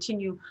I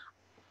continue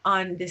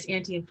on this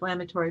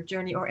anti-inflammatory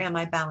journey or am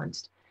I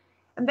balanced?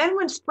 And then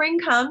when spring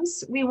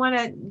comes, we want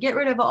to get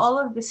rid of all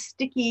of the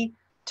sticky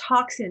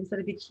toxins that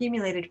have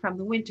accumulated from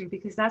the winter,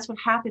 because that's what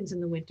happens in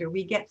the winter.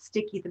 We get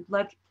sticky, the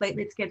blood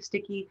platelets get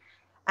sticky,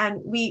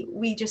 and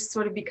we just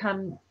sort of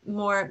become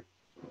more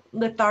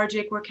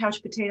lethargic. We're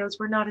couch potatoes.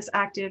 We're not as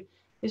active.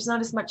 There's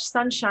not as much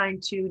sunshine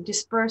to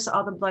disperse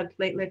all the blood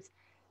platelets.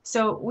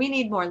 So we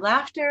need more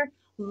laughter,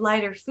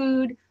 lighter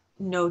food,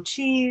 no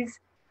cheese,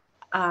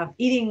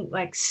 eating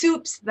like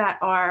soups that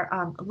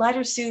are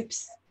lighter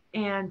soups,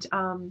 and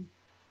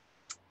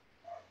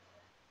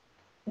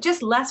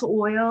just less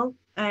oil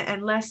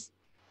and less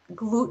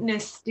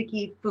glutinous,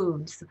 sticky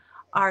foods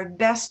are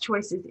best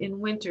choices in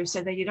winter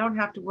so that you don't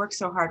have to work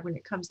so hard when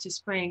it comes to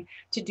spring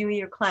to do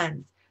your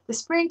cleanse. The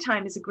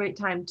springtime is a great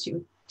time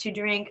to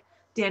drink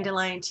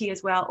dandelion tea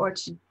as well, or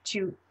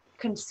to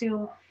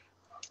consume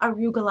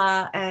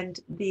arugula and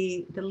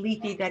the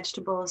leafy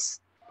vegetables,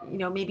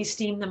 maybe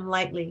steam them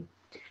lightly.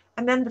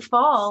 And then the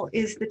fall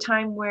is the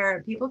time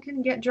where people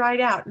can get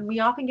dried out, and we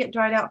often get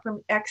dried out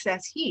from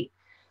excess heat.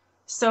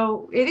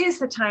 So it is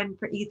the time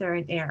for ether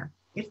and air.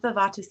 It's the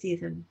vata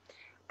season.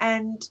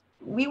 And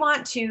we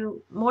want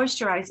to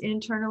moisturize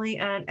internally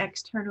and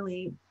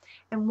externally.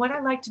 And what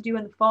I like to do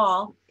in the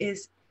fall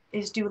is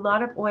do a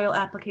lot of oil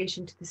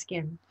application to the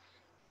skin.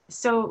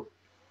 So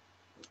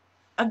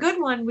a good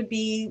one would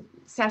be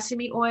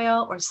sesame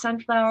oil or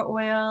sunflower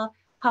oil.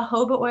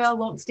 Jojoba oil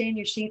won't stain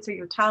your sheets or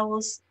your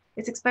towels.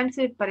 It's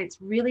expensive, but it's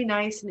really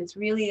nice, and it's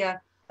really a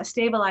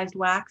stabilized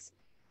wax,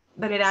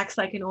 but it acts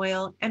like an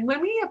oil. And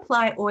when we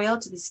apply oil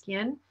to the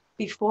skin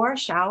before a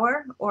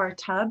shower or a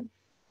tub,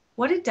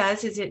 what it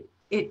does is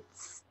it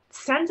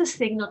sends a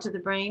signal to the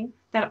brain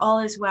that all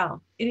is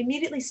well. It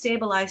immediately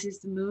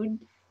stabilizes the mood,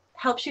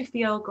 helps you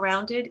feel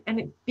grounded, and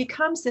it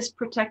becomes this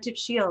protective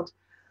shield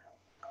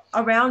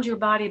around your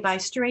body by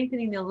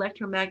strengthening the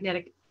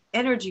electromagnetic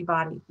energy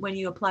body when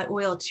you apply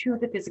oil to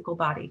the physical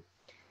body.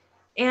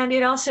 And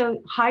it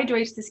also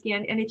hydrates the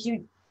skin. And if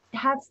you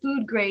have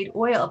food grade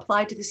oil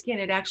applied to the skin,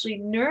 it actually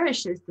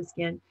nourishes the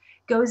skin,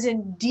 goes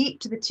in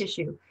deep to the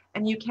tissue,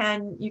 and you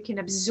can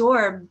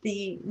absorb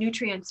the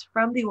nutrients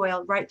from the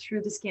oil right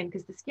through the skin,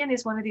 because the skin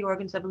is one of the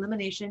organs of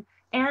elimination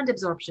and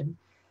absorption.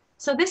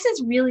 So this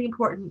is really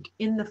important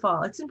in the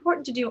fall. It's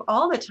important to do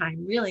all the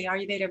time, really.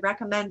 Ayurveda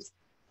recommends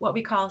what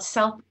we call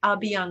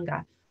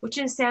self-abhyanga, which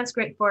is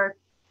Sanskrit for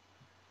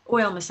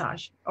oil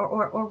massage,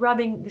 or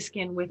rubbing the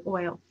skin with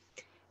oil.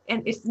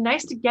 And it's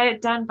nice to get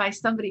it done by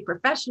somebody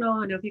professional. I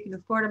don't know if you can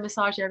afford a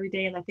massage every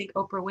day, and I think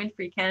Oprah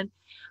Winfrey can,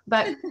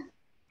 but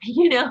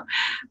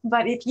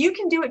but if you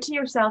can do it to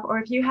yourself, or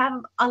if you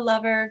have a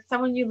lover,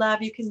 someone you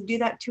love, you can do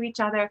that to each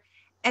other.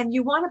 And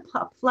you want to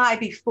apply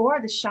before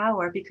the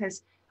shower,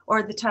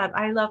 or the tub.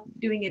 I love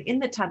doing it in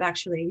the tub,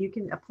 actually. You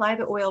can apply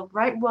the oil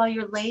right while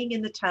you're laying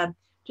in the tub.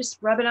 Just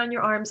rub it on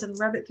your arms and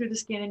rub it through the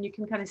skin, and you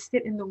can kind of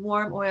sit in the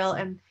warm oil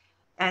and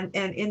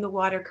in the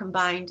water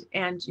combined,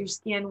 and your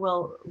skin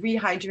will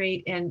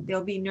rehydrate, and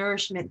there'll be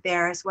nourishment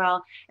there as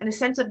well, and a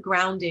sense of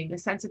grounding, a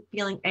sense of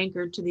feeling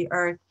anchored to the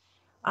earth.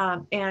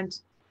 And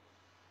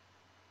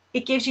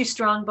it gives you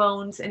strong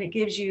bones, and it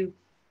gives you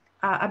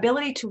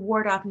ability to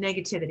ward off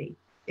negativity.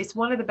 It's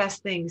one of the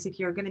best things if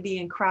you're going to be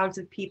in crowds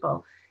of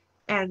people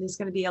and there's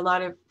going to be a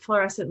lot of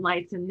fluorescent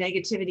lights and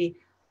negativity.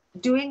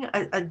 Doing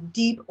a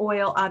deep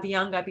oil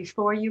abhyanga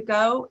before you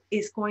go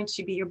is going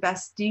to be your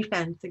best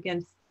defense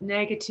against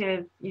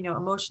negative,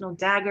 emotional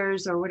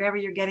daggers or whatever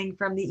you're getting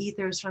from the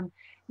ethers from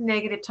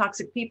negative,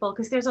 toxic people.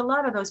 Because there's a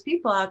lot of those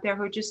people out there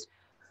who just,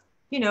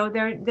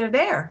 they're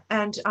there.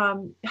 And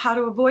how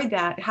to avoid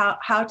that,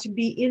 how to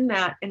be in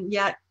that and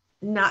yet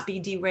not be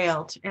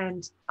derailed.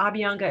 And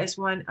abhyanga is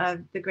one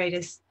of the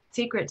greatest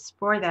secrets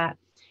for that.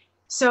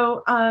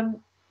 So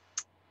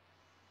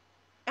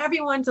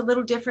everyone's a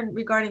little different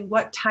regarding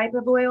what type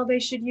of oil they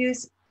should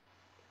use.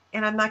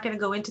 And I'm not going to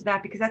go into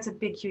that because that's a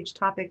big, huge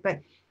topic. But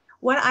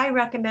what I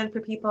recommend for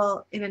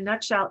people in a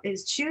nutshell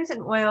is choose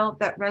an oil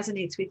that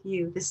resonates with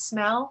you. The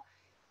smell,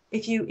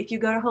 if you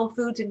go to Whole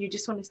Foods and you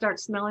just want to start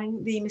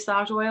smelling the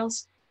massage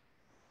oils,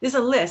 there's a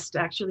list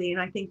actually.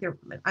 And I think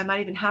I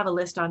might even have a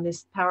list on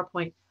this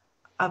PowerPoint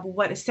of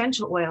what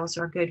essential oils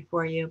are good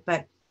for you.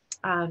 But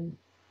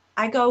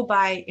I go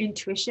by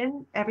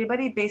intuition.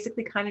 Everybody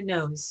basically kind of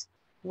knows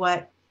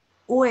what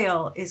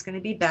oil is going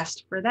to be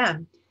best for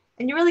them.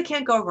 And you really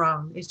can't go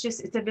wrong. It's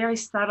a very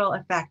subtle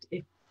effect.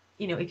 If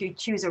you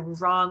choose a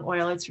wrong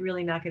oil, it's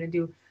really not going to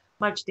do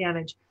much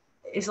damage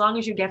as long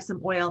as you get some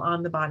oil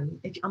on the body.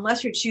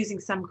 Unless you're choosing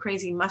some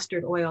crazy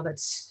mustard oil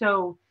that's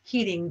so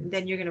heating,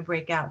 then you're going to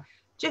break out.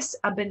 Just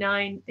a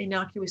benign,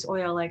 innocuous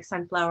oil like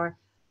sunflower,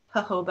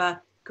 jojoba,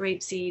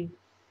 grapeseed,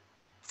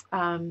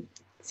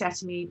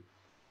 sesame,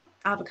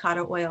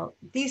 avocado oil.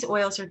 These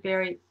oils are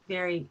very,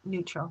 very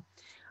neutral.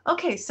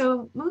 Okay,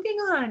 so moving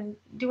on.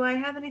 Do I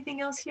have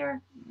anything else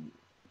here?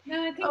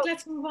 No, I think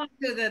let's move on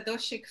to the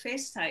doshic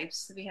phase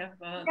types. We have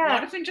a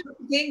lot of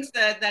interesting things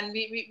that then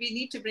we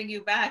need to bring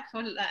you back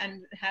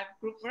and have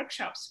group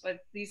workshops, but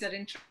these are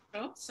intro.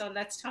 So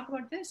let's talk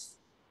about this.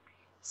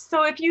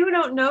 So if you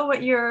don't know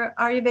what your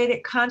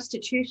Ayurvedic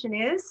constitution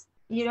is,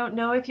 you don't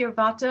know if you're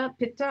Vata,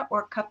 Pitta,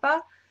 or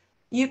Kapha,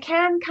 you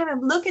can kind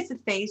of look at the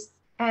face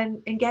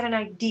and get an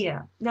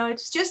idea. Now,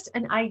 it's just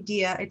an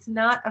idea. It's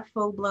not a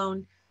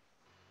full-blown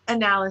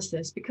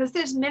analysis because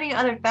there's many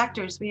other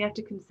factors we have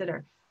to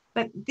consider.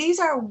 But this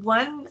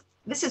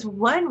is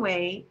one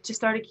way to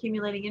start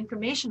accumulating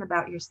information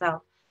about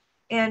yourself.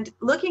 And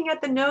looking at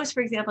the nose,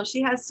 for example,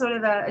 she has sort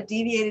of a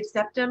deviated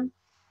septum.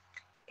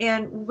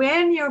 And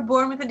when you're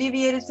born with a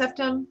deviated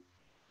septum,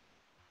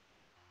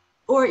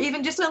 or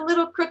even just a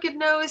little crooked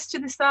nose to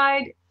the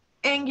side,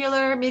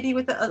 angular, maybe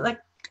with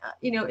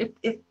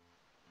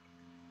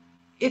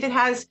if it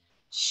has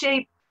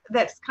shape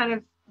that's kind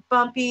of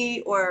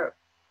bumpy or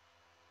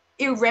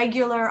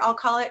irregular, I'll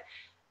call it,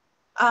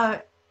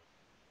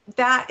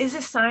 that is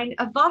a sign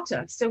of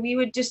Vata. So we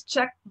would just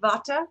check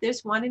Vata.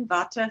 There's one in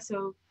Vata.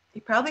 So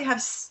you probably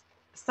have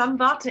some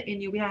Vata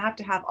in you. We have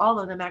to have all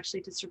of them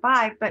actually to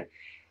survive. But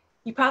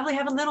You probably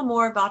have a little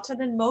more vata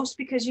than most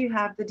because you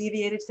have the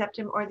deviated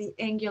septum or the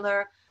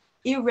angular,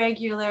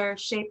 irregular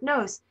shaped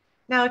nose.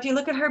 Now, if you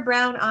look at her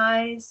brown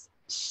eyes,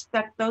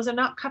 those are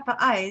not kapha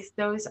eyes.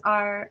 Those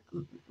are,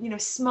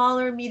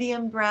 smaller,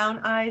 medium brown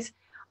eyes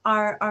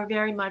are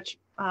very much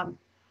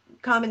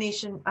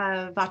combination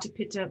of vata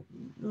pitta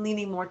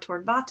leaning more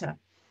toward vata.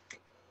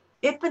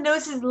 If the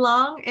nose is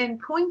long and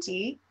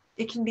pointy,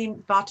 it can be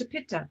vata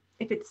pitta.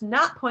 If it's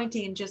not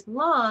pointy and just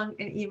long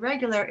and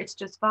irregular, it's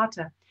just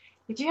vata.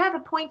 If you have a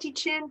pointy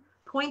chin,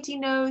 pointy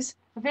nose,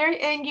 a very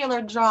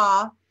angular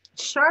jaw,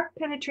 sharp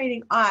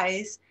penetrating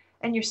eyes,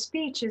 and your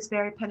speech is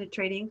very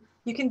penetrating,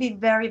 you can be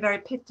very, very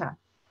pitta.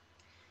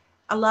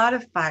 A lot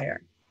of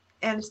fire,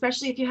 and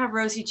especially if you have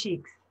rosy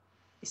cheeks.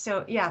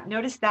 So yeah,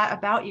 notice that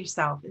about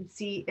yourself and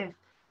see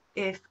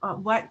if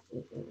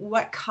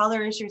what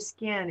color is your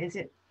skin?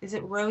 Is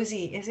it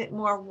rosy? Is it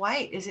more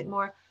white? Is it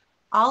more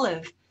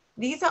olive?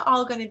 These are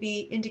all going to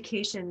be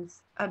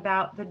indications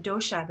about the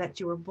dosha that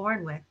you were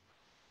born with.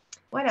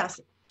 What else?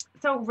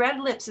 So red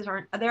lips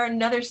they're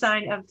another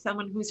sign of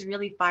someone who's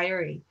really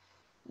fiery.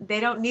 They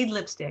don't need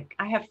lipstick.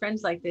 I have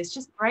friends like this,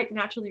 just bright,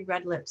 naturally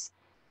red lips.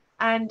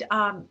 And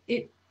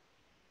it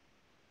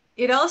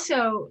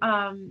also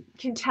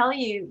can tell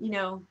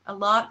you, a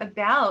lot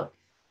about.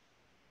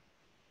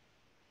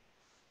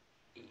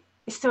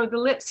 So the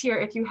lips here,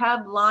 if you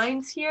have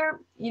lines here,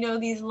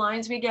 these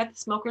lines we get, the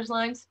smoker's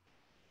lines,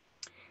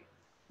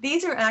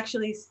 these are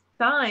actually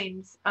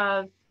signs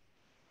of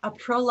a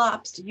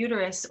prolapsed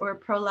uterus or a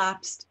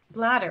prolapsed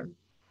bladder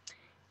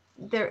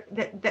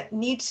that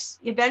needs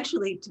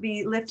eventually to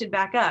be lifted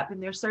back up,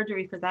 and there's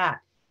surgery for that.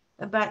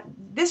 But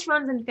this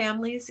runs in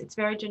families. It's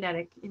very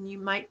genetic, and you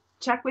might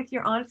check with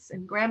your aunts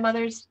and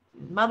grandmother's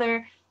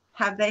mother.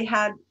 Have they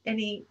had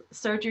any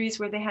surgeries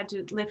where they had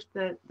to lift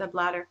the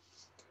bladder?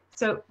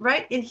 So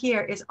right in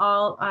here is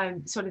all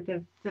sort of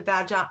the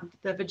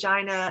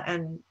vagina,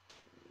 and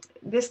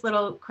this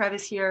little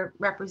crevice here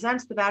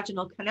represents the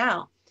vaginal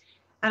canal.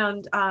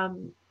 And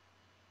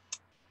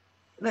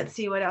let's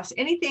see what else.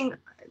 Anything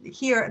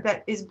here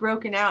that is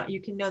broken out, you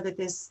can know that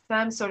there's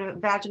some sort of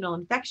vaginal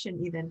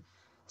infection even.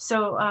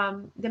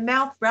 So the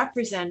mouth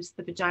represents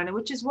the vagina,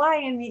 which is why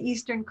in the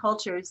Eastern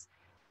cultures,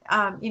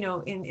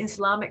 in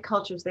Islamic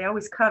cultures, they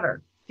always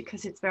cover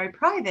because it's very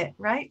private,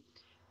 right?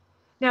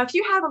 Now, if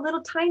you have a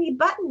little tiny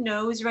button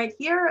nose right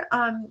here,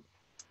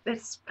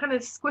 that's kind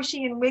of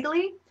squishy and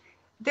wiggly,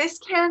 this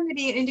can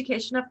be an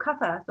indication of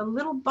kapha. The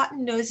little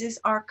button noses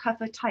are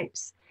kapha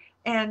types.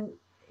 And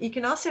you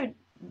can also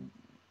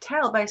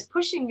tell by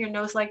pushing your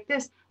nose like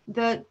this,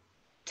 the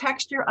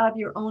texture of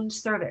your own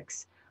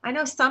cervix. I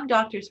know some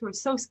doctors who are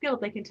so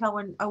skilled, they can tell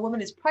when a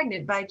woman is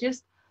pregnant by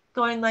just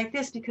going like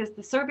this, because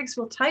the cervix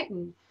will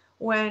tighten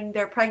when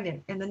they're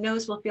pregnant and the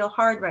nose will feel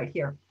hard right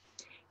here.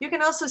 You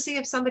can also see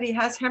if somebody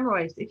has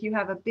hemorrhoids. If you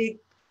have a big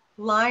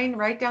line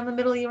right down the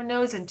middle of your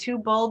nose and two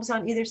bulbs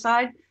on either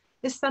side,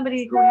 this is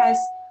somebody who has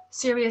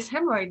serious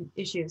hemorrhoid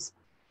issues.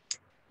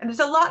 And there's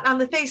a lot on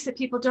the face that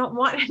people don't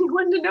want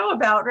anyone to know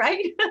about,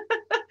 right?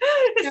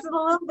 It's a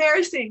little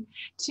embarrassing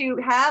to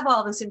have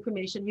all this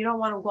information. You don't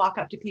want to walk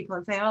up to people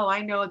and say, oh,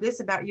 I know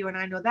this about you and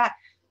I know that.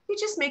 You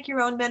just make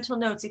your own mental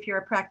notes. If you're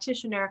a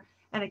practitioner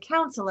and a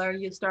counselor,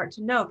 you'll start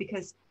to know,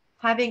 because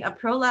having a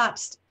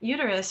prolapsed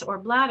uterus or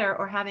bladder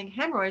or having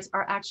hemorrhoids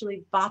are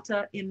actually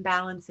vata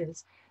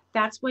imbalances.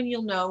 That's when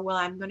you'll know, well,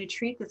 I'm going to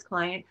treat this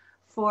client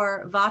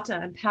for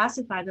vata and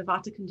pacify the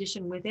vata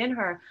condition within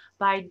her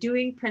by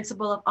doing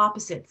principle of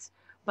opposites,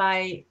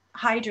 by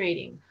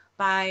hydrating,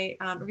 by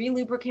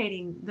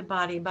relubricating the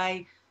body,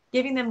 by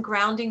giving them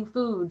grounding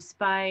foods,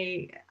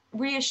 by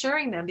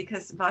reassuring them,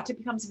 because vata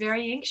becomes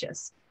very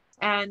anxious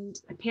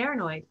and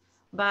paranoid,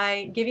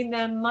 by giving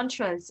them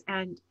mantras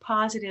and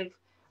positive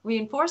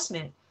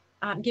reinforcement,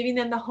 giving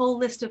them the whole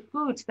list of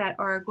foods that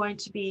are going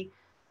to be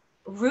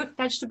root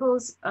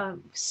vegetables,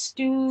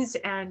 stews,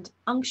 and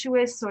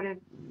unctuous sort of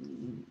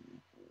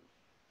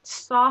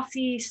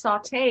saucy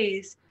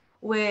sautés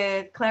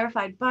with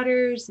clarified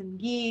butters and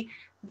ghee.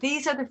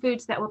 These are the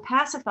foods that will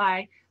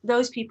pacify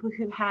those people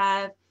who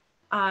have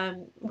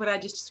what I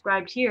just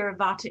described here,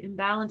 vata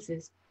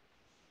imbalances.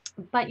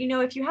 But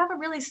if you have a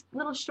really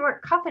little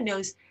short kapha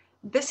nose,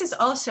 this is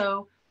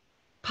also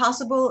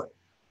possible.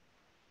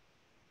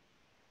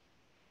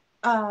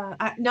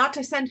 Not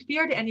to send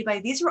fear to anybody,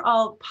 these are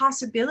all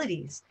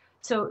possibilities.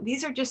 So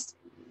these are just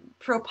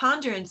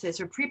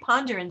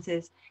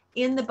preponderances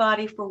in the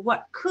body for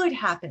what could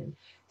happen.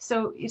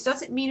 So it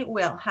doesn't mean it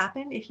will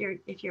happen.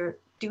 If you're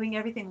doing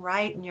everything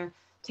right and you're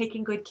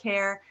taking good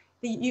care,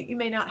 you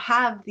may not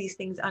have these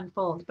things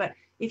unfold. But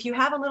if you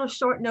have a little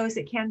short nose,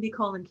 it can be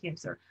colon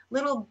cancer.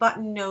 Little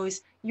button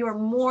nose, you're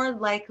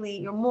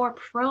more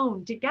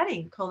prone to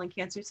getting colon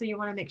cancer. So you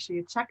want to make sure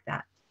you check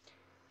that.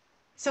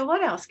 So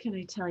what else can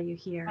I tell you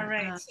here? All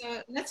right.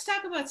 So let's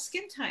talk about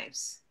skin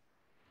types.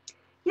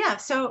 Yeah.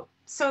 So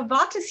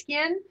vata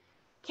skin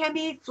can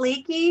be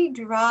flaky,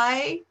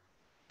 dry,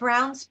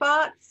 brown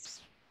spots,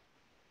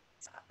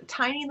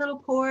 tiny little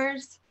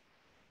pores,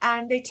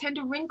 and they tend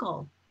to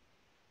wrinkle.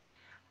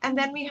 And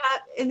then we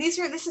have, and this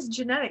is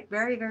genetic,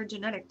 very, very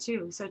genetic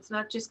too. So it's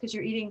not just because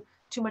you're eating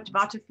too much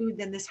vata food,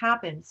 then this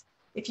happens.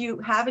 If you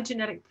have a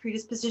genetic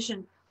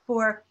predisposition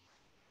for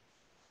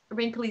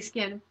wrinkly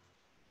skin,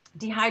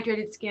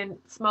 dehydrated skin,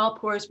 small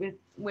pores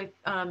with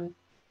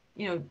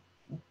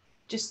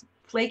just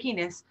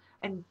flakiness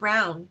and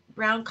brown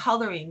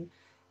coloring,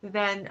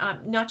 then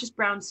not just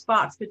brown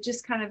spots, but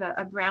just kind of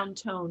a brown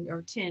tone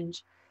or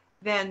tinge,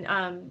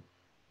 then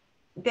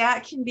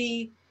that can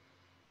be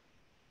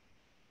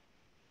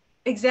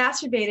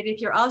exacerbated if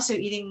you're also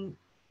eating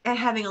and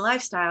having a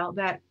lifestyle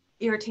that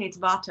irritates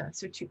vata.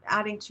 So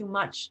adding too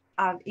much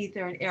of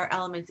ether and air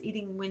elements,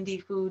 eating windy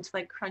foods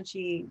like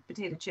crunchy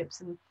potato chips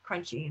and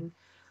crunchy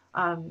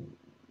and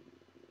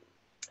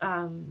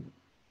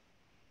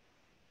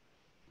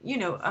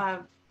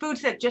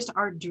foods that just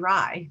are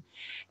dry,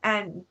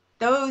 and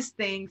those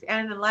things,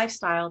 and a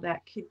lifestyle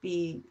that could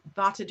be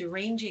vata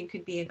deranging,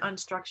 could be an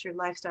unstructured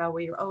lifestyle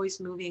where you're always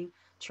moving,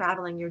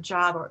 traveling your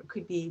job, or it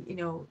could be,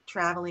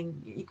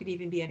 traveling, you could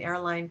even be an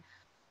airline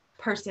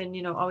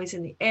person, always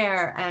in the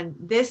air. And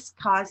this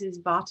causes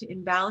vata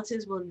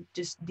imbalances, will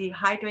just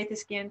dehydrate the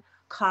skin,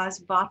 cause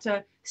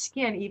vata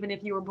skin, even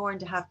if you were born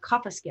to have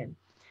kapha skin.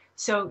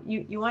 So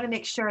you want to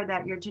make sure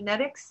that your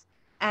genetics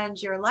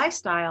and your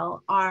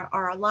lifestyle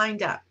are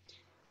aligned up.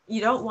 You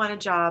don't want a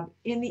job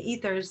in the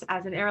ethers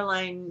as an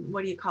airline,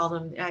 what do you call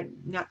them?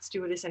 Not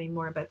stewardess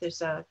anymore, but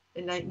there's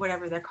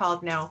whatever they're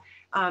called now,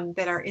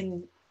 that are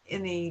in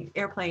the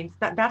airplanes.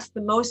 That's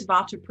the most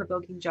vata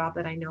provoking job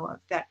that I know of,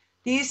 that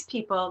these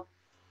people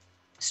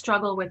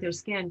struggle with their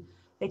skin.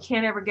 They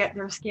can't ever get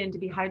their skin to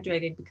be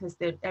hydrated because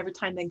every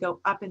time they go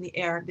up in the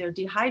air, they're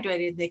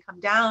dehydrated, they come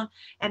down,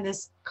 and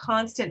this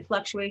constant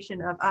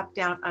fluctuation of up,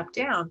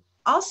 down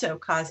also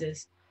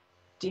causes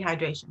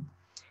dehydration.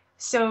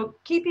 So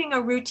keeping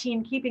a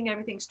routine, keeping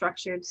everything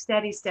structured,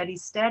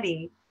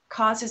 steady,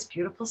 causes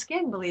beautiful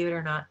skin, believe it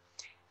or not.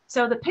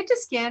 So the pitta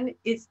skin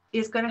is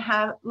going to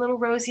have little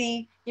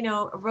rosy,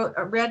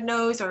 a red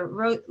nose,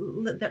 or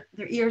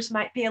their ears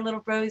might be a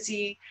little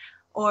rosy,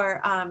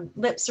 or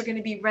lips are going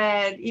to be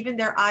red. Even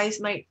their eyes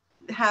might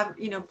have,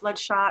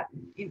 bloodshot,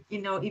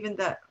 even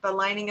the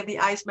lining of the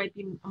eyes might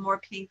be more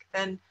pink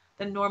than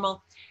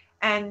normal.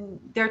 And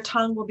their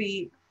tongue will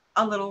be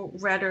a little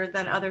redder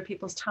than other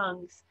people's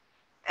tongues.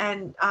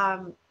 And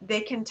they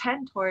can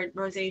tend toward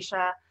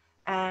rosacea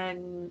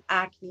and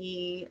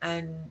acne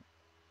and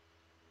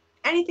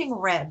anything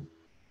red.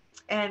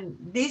 And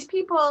these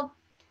people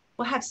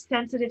will have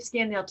sensitive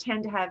skin. They'll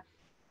tend to have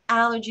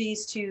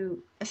allergies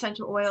to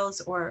essential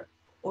oils or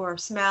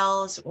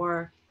smells,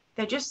 or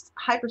they're just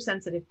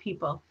hypersensitive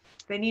people.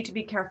 They need to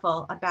be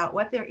careful about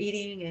what they're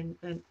eating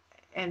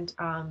and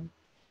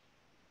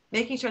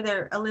making sure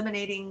they're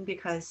eliminating,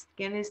 because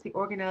skin is the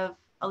organ of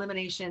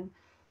elimination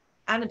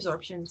and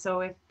absorption.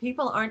 So if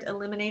people aren't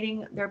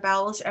eliminating their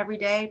bowels every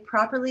day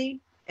properly,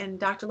 and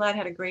Dr. Ladd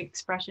had a great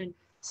expression,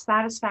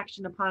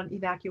 satisfaction upon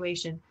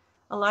evacuation.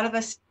 A lot of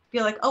us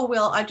feel like, oh,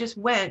 well, I just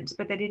went,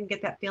 but they didn't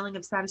get that feeling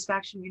of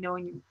satisfaction,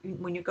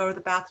 when you go to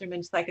the bathroom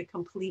and it's like a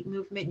complete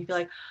movement, you feel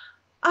like,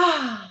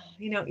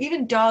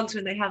 even dogs,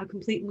 when they have a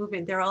complete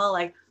movement, they're all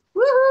like,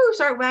 woohoo,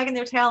 start wagging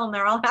their tail and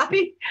they're all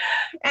happy.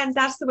 And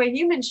that's the way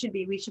humans should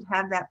be. We should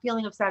have that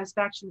feeling of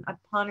satisfaction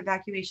upon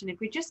evacuation.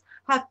 If we just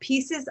have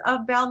pieces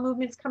of bowel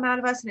movements come out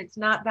of us and it's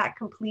not that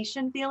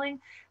completion feeling,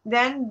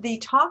 then the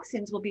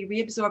toxins will be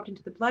reabsorbed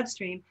into the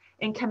bloodstream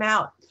and come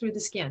out through the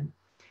skin.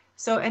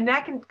 So, and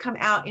that can come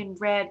out in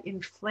red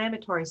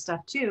inflammatory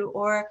stuff too,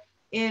 or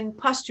in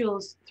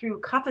pustules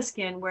through kapha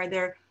skin, where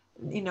they're,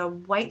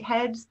 white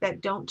heads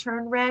that don't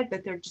turn red,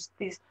 but they're just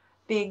these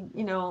big,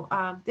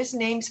 there's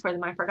names for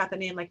them. I forgot the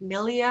name, like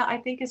milia, I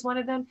think is one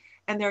of them.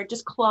 And they're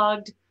just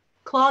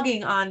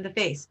clogging on the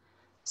face.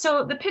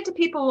 So the pitta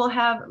people will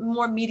have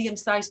more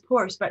medium-sized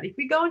pores, but if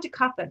we go into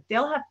kapha,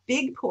 they'll have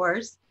big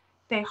pores.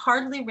 They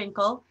hardly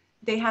wrinkle.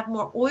 They have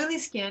more oily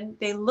skin.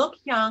 They look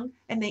young,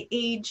 and they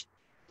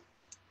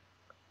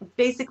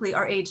basically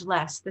are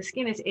ageless. The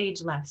skin is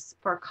ageless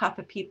for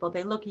kapha people.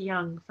 They look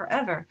young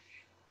forever.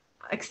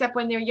 Except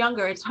when they're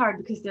younger, it's hard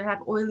because they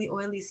have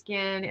oily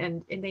skin,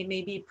 and they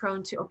may be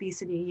prone to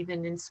obesity,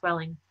 even in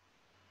swelling.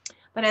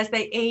 But as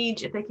they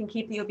age, if they can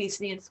keep the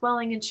obesity and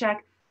swelling in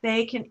check,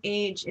 they can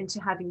age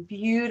into having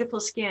beautiful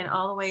skin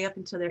all the way up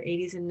until their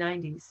 80s and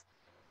 90s.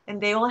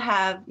 And they will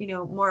have,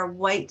 more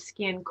white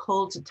skin,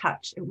 cold to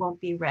touch. It won't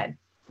be red.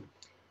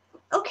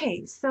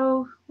 Okay,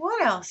 so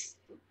what else?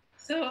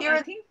 So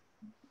I think,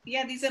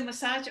 these are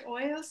massage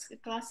oils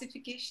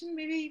classification.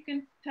 Maybe you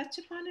can touch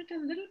upon it a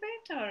little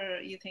bit,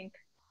 or you think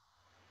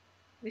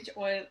which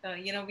oil,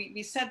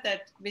 we said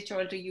that which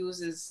oil to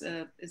use is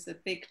a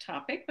big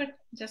topic, but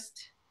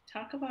just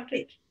talk about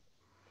it.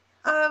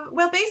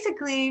 Well,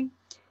 basically,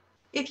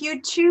 if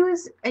you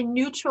choose a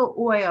neutral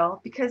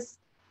oil, because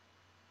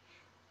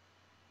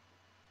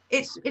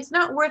it's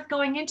not worth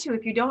going into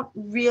if you don't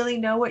really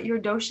know what your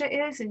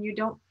dosha is, and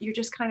you're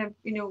just kind of,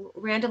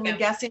 randomly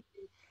guessing.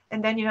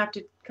 And then you have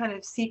to kind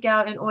of seek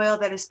out an oil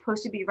that is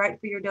supposed to be right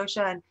for your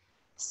dosha. And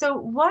So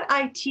what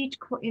I teach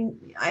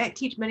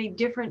many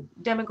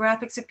different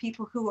demographics of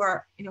people who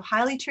are,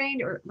 highly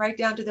trained, or right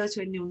down to those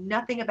who knew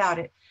nothing about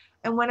it.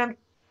 And when I'm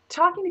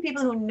talking to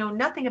people who know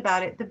nothing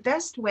about it, the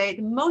best way,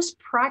 the most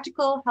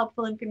practical,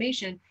 helpful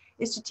information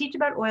is to teach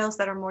about oils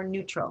that are more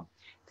neutral,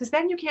 because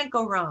then you can't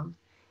go wrong.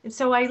 And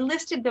so I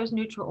listed those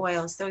neutral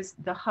oils, the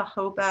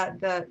jojoba,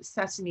 the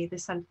sesame, the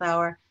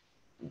sunflower,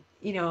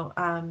 you know,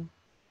 um,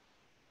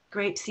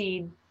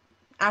 grapeseed,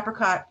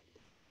 apricot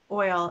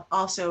oil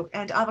also,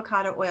 and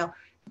avocado oil.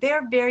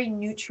 They're very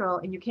neutral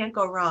and you can't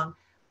go wrong.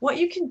 What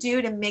you can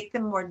do to make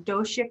them more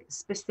doshic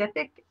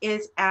specific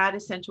is add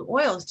essential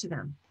oils to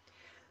them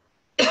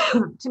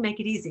to make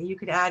it easy. You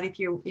could add, if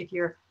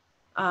you're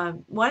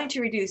wanting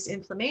to reduce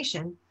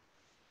inflammation,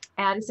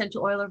 add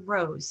essential oil of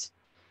rose.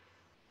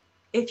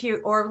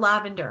 Or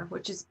lavender,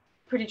 which is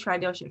pretty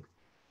tridoshic.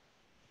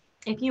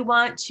 If you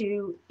want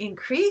to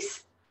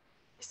increase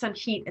some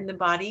heat in the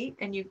body,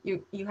 and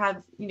you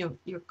have,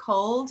 you're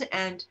cold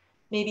and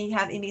maybe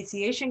have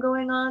initiation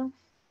going on,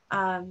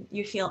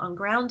 you feel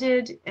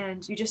ungrounded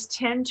and you just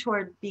tend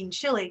toward being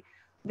chilly,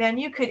 then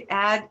you could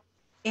add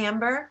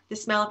amber. The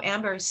smell of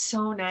amber is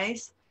so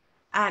nice.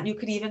 You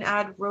could even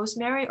add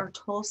rosemary or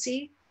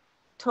tulsi.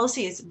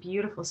 Tulsi is a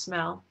beautiful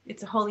smell.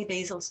 It's a holy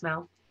basil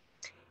smell.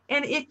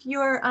 And if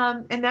you're,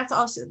 and that's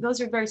also, those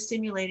are very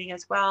stimulating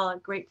as well.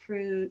 And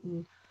grapefruit,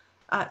 and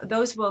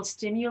those will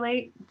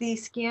stimulate the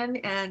skin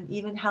and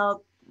even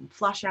help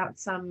flush out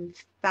some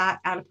fat,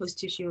 adipose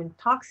tissue, and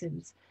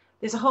toxins.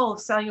 There's a whole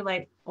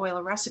cellulite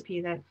oil recipe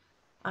that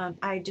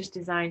I just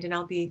designed, and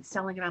I'll be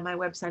selling it on my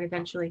website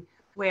eventually,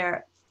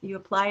 where you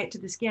apply it to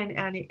the skin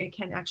and it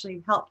can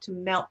actually help to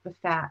melt the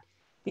fat,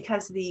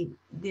 because the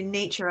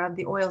nature of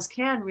the oils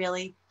can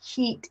really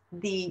heat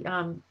the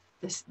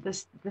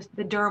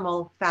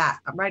dermal fat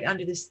right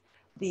under the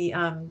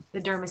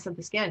dermis of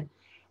the skin.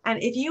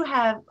 And if you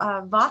have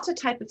vata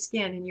type of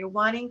skin and you're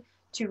wanting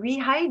to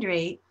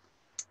rehydrate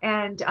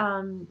and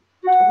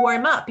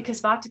warm up,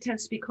 because vata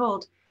tends to be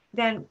cold,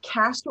 then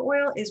castor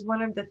oil is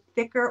one of the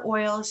thicker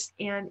oils,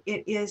 and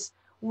it is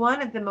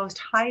one of the most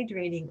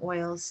hydrating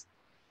oils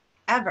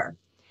ever.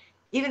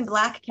 Even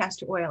black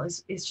castor oil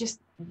is just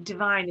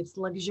divine. It's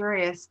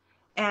luxurious.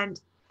 And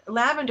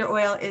lavender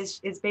oil is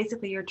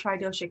basically your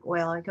tridoshic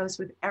oil. It goes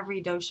with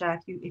every dosha.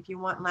 If you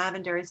want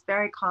lavender, it's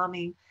very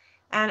calming.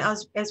 And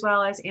as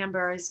well as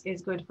amber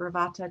is good for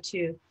vata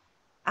too.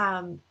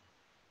 I'm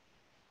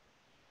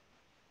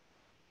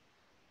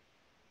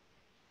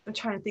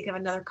trying to think of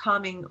another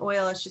calming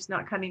oil. It's just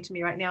not coming to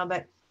me right now.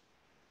 But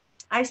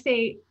I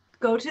say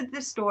go to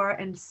the store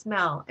and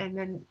smell, and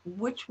then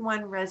which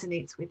one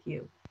resonates with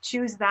you.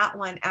 Choose that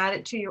one, add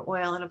it to your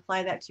oil, and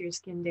apply that to your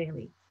skin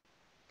daily.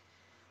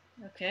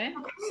 Okay.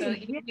 So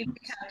you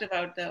talked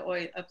about the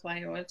oil,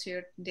 apply oil to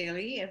your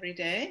daily, every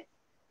day.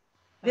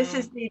 This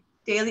is the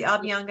daily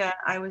abhyanga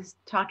I was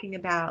talking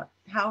about,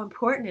 how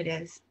important it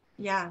is.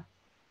 Yeah.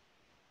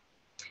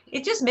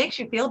 It just makes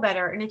you feel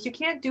better. And if you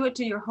can't do it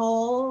to your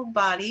whole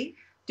body,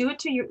 do it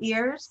to your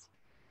ears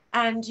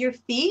and your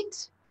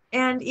feet,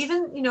 and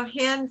even,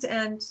 hands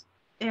and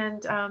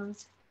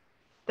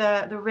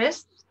the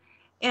wrists,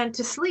 and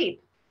to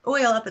sleep.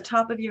 Oil at the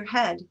top of your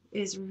head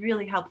is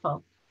really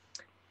helpful.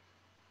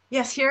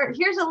 Yes,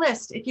 here's a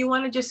list. If you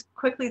want to just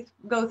quickly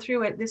go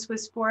through it, this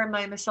was for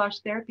my massage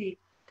therapy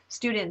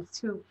students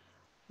who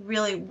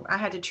really, I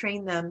had to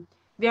train them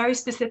very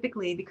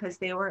specifically because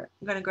they were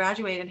going to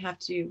graduate and have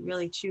to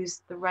really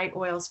choose the right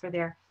oils for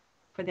their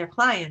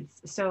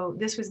clients. So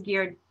this was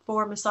geared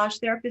for massage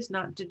therapists,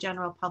 not to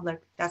general public.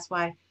 That's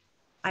why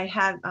I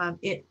have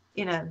it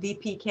in a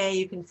VPK,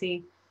 you can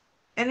see.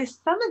 And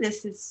some of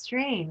this is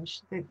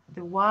strange,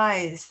 the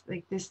Y's,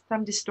 like there's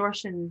some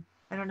distortion.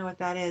 I don't know what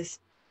that is.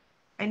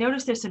 I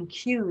noticed there's some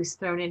cues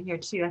thrown in here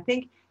too. I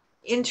think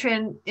in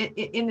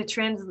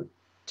the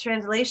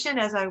translation,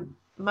 as I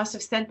must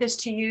have sent this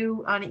to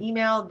you on an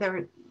email,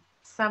 there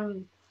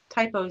some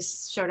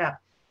typos showed up.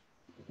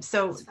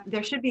 So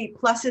there should be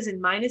pluses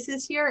and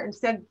minuses here.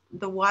 Instead,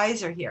 the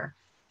Y's are here.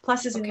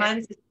 Pluses and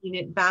minuses mean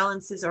it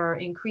balances or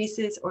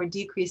increases or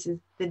decreases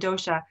the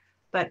dosha,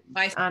 but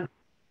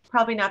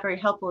probably not very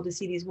helpful to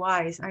see these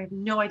Y's. I have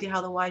no idea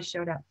how the Y's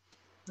showed up.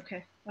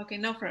 Okay,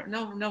 no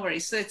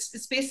worries. So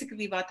it's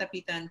basically Vata,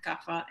 Pitta, and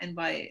Kapha, and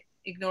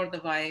ignore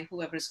the Y,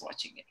 whoever's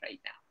watching it right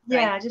now.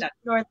 Yeah, right? just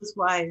ignore these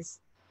Y's.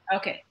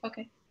 Okay.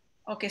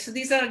 So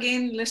these are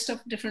again list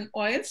of different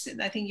oils.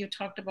 I think you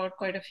talked about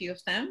quite a few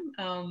of them.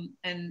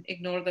 And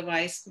ignore the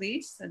Y's,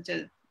 please.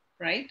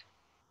 Right?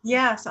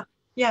 Yes.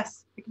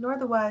 Ignore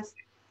the Y's.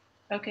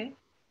 Okay.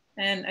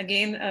 And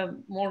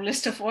again, more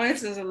list of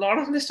oils. There's a lot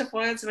of list of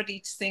oils, but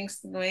each thing's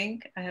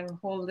going. I have a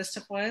whole list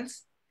of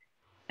oils.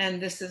 And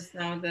this is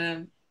now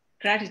the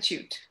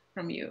gratitude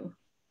from you.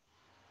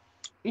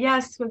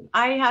 Yes,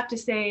 I have to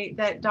say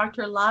that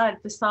Dr.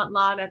 Lad, Vasant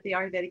Lad at the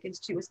Ayurvedic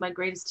Institute, was my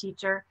greatest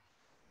teacher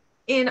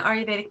in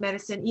Ayurvedic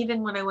medicine.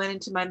 Even when I went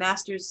into my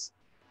master's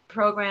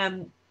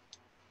program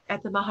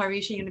at the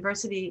Maharishi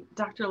University,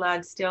 Dr.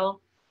 Lad still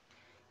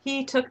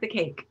he took the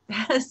cake.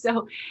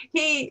 So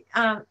he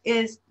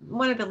is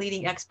one of the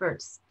leading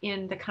experts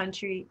in the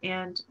country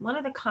and one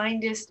of the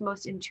kindest,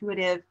 most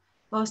intuitive,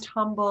 most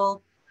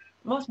humble,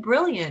 most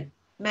brilliant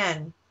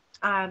men,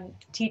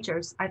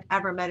 teachers I've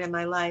ever met in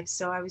my life.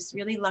 So I was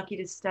really lucky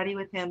to study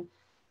with him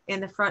in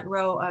the front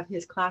row of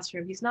his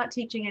classroom. He's not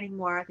teaching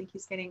anymore. I think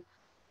he's getting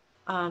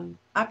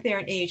up there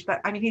in age,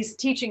 but I mean, he's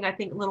teaching, I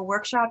think, little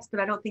workshops, but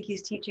I don't think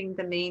he's teaching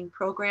the main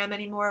program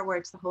anymore, where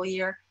it's the whole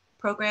year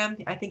program.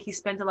 I think he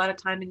spends a lot of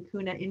time in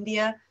Pune,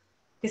 India,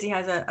 because he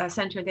has a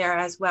center there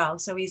as well.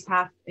 So he's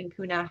half in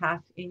Pune,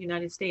 half in the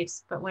United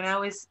States. But when I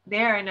was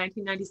there in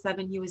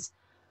 1997, he was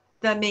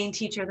the main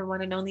teacher, the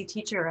one and only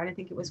teacher. And I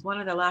think it was one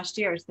of the last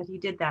years that he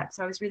did that.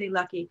 So I was really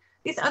lucky.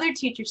 These other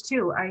teachers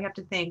too, I have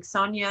to thank.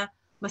 Sonia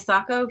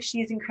Masako,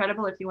 she's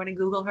incredible. If you want to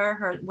Google her,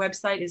 her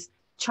website is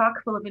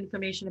chock full of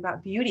information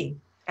about beauty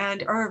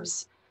and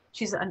herbs.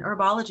 She's an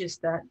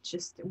herbologist that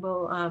just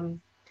will,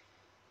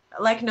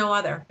 like no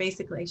other,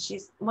 basically.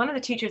 She's one of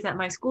the teachers at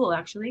my school,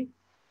 actually.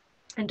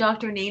 And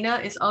Dr.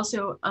 Nina is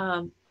also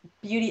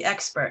beauty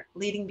expert,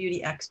 leading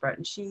beauty expert.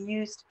 And she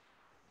used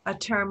a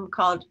term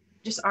called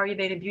just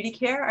Ayurveda beauty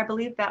care. I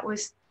believe that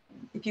was,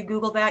 if you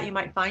Google that, you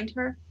might find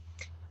her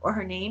or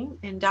her name.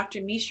 And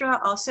Dr. Mishra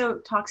also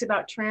talks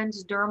about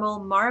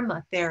transdermal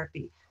marma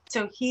therapy.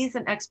 So he's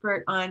an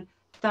expert on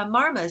the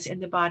marmas in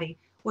the body,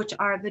 which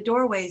are the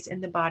doorways in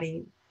the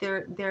body.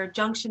 They're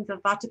junctions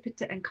of vata,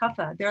 pitta, and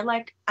kapha. They're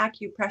like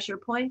acupressure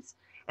points.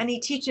 And he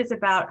teaches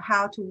about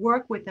how to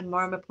work with the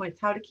marma points,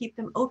 how to keep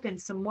them open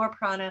so more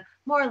prana,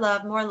 more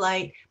love, more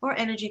light, more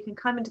energy can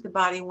come into the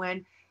body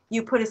when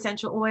you put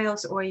essential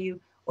oils or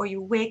you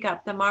wake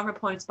up the marma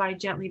points by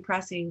gently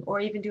pressing,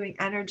 or even doing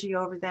energy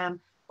over them,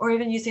 or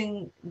even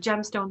using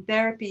gemstone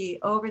therapy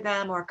over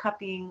them, or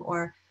cupping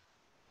or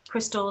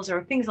crystals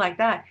or things like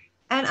that.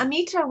 And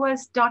Amita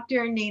was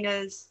Dr.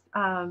 Nina's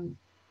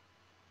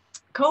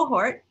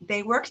cohort.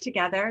 They worked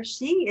together.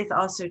 She is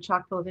also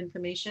chock full of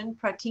information.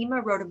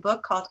 Pratima wrote a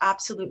book called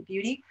Absolute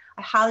Beauty.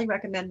 I highly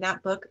recommend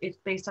that book. It's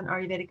based on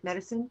Ayurvedic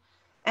medicine.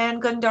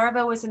 And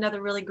Gandharva was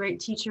another really great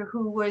teacher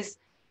who was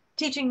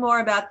teaching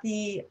more about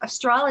the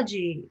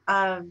astrology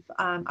of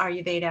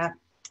Ayurveda.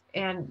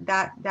 And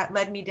that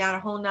led me down a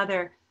whole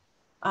nother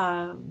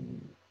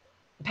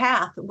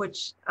path,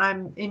 which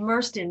I'm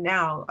immersed in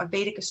now.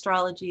 Vedic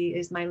astrology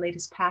is my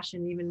latest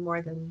passion, even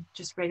more than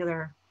just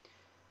regular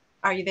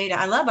Ayurveda.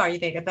 I love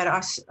Ayurveda, but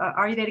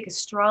Ayurvedic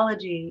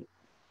astrology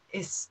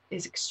is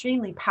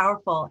extremely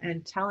powerful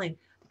and telling,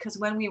 because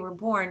when we were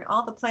born,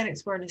 all the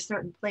planets were in a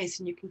certain place,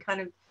 and you can kind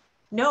of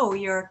know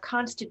your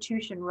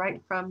constitution right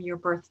from your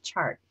birth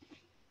chart.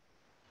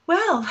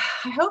 Well,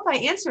 I hope I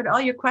answered all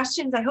your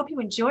questions. I hope you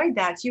enjoyed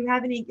that. Do you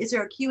have any, is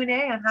there a Q&A?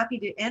 I'm happy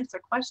to answer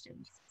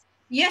questions.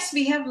 Yes,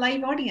 we have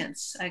live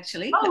audience,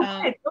 actually.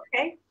 Oh, good.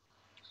 Okay.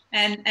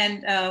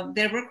 And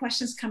there were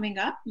questions coming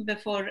up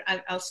before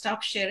I'll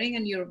stop sharing,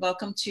 and you're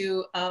welcome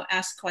to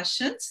ask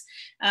questions.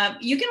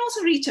 You can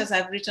also reach us.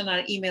 I've written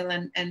our email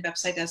and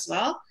website as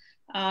well.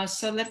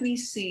 So let me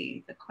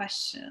see the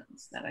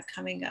questions that are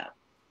coming up.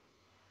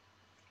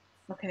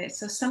 Okay,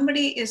 so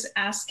somebody is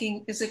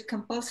asking, is it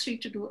compulsory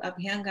to do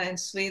Abhyanga and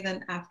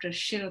Swedan after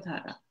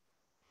Shirodhara?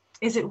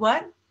 Is it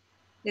what?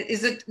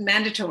 Is it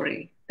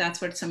mandatory?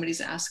 That's what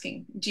somebody's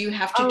asking. Do you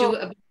have to do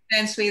Abhyanga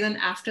and Swedan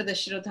after the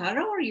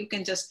Shirodhara, or you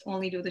can just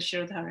only do the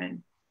Shirodhara?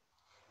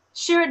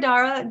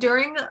 Shirodhara,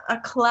 during a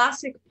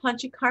classic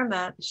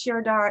Panchakarma,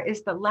 Shirodhara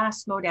is the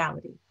last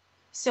modality.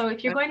 So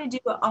if you're going to do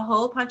a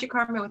whole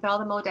Panchakarma with all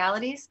the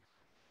modalities,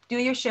 do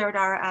your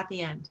Shirodhara at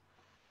the end.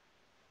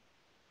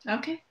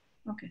 Okay,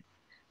 okay.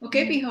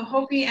 Okay, we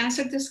hope we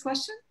answered this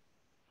question.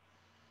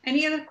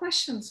 Any other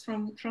questions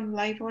from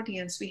live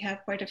audience? We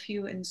have quite a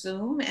few in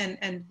Zoom,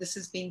 and this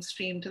is being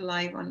streamed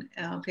live on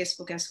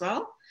Facebook as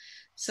well.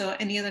 So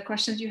any other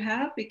questions you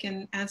have, we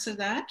can answer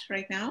that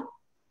right now.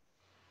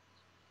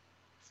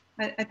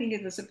 I think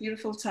it was a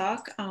beautiful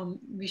talk.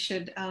 We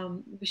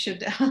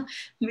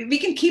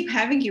can keep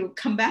having you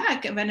come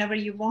back whenever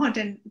you want.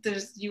 And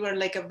you are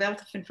like a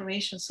wealth of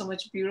information, so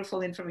much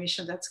beautiful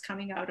information that's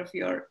coming out of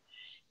your,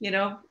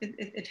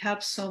 it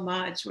helps so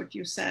much what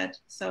you said.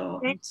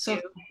 So I'm so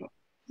thankful.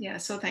 Yeah,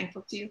 so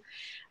thankful to you.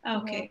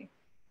 Okay.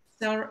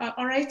 So,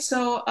 all right.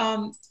 So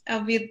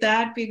with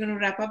that, we're going to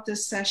wrap up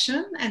this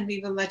session, and we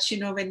will let you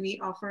know when we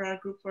offer our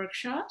group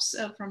workshops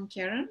from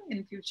Karyn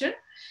in future.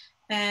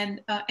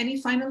 And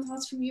any final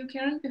thoughts from you,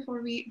 Karyn,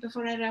 before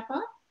I wrap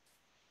up?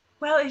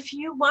 Well, if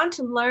you want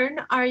to learn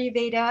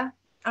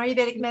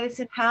Ayurvedic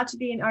medicine, how to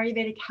be an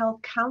Ayurvedic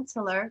health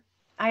counselor,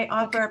 I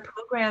offer a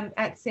program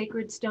at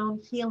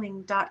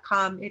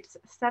sacredstonehealing.com. It's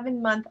a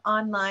 7-month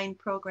online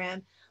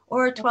program,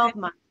 or a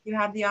 12-month. You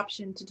have the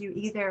option to do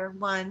either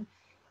one.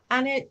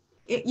 And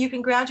you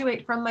can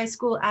graduate from my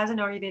school as an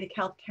Ayurvedic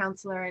health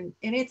counselor, and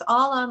it's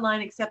all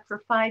online except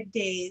for 5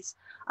 days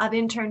of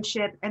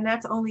internship, and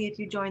that's only if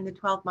you join the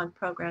 12-month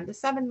program. The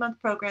 7-month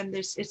program,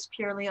 it's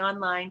purely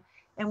online,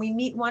 and we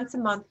meet once a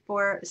month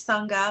for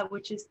Sangha,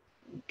 which is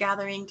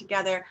gathering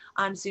together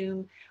on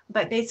Zoom.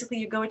 But basically,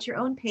 you go at your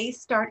own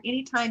pace, start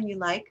anytime you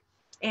like,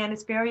 and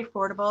it's very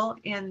affordable.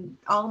 And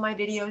all of my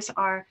videos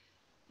are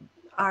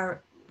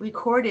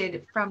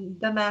recorded from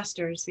the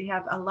masters. We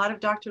have a lot of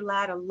Dr.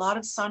 Ladd, a lot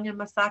of Sonia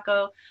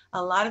Masako,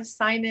 a lot of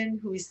Simon,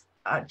 who's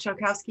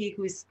Chokowski,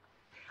 who's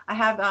I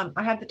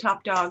have the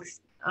top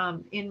dogs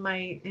in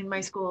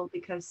my school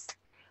because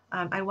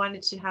I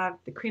wanted to have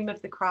the cream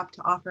of the crop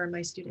to offer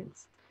my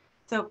students.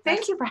 So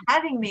thank you for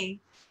having me.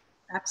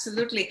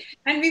 Absolutely.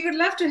 And we would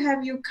love to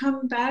have you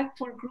come back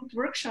for group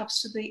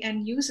workshops to the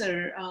end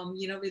user.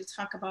 We'll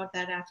talk about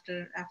that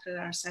after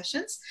our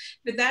sessions.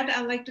 With that,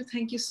 I'd like to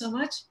thank you so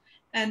much.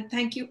 And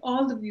thank you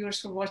all the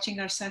viewers for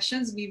watching our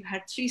sessions. We've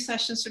had 3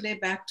 sessions today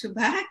back to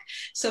back.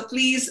 So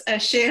please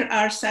share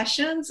our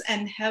sessions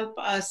and help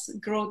us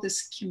grow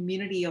this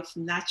community of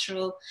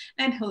natural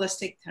and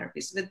holistic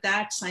therapies. With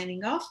that,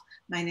 signing off,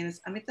 my name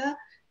is Amita.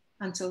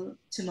 Until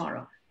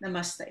tomorrow.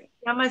 Namaste.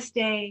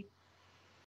 Namaste.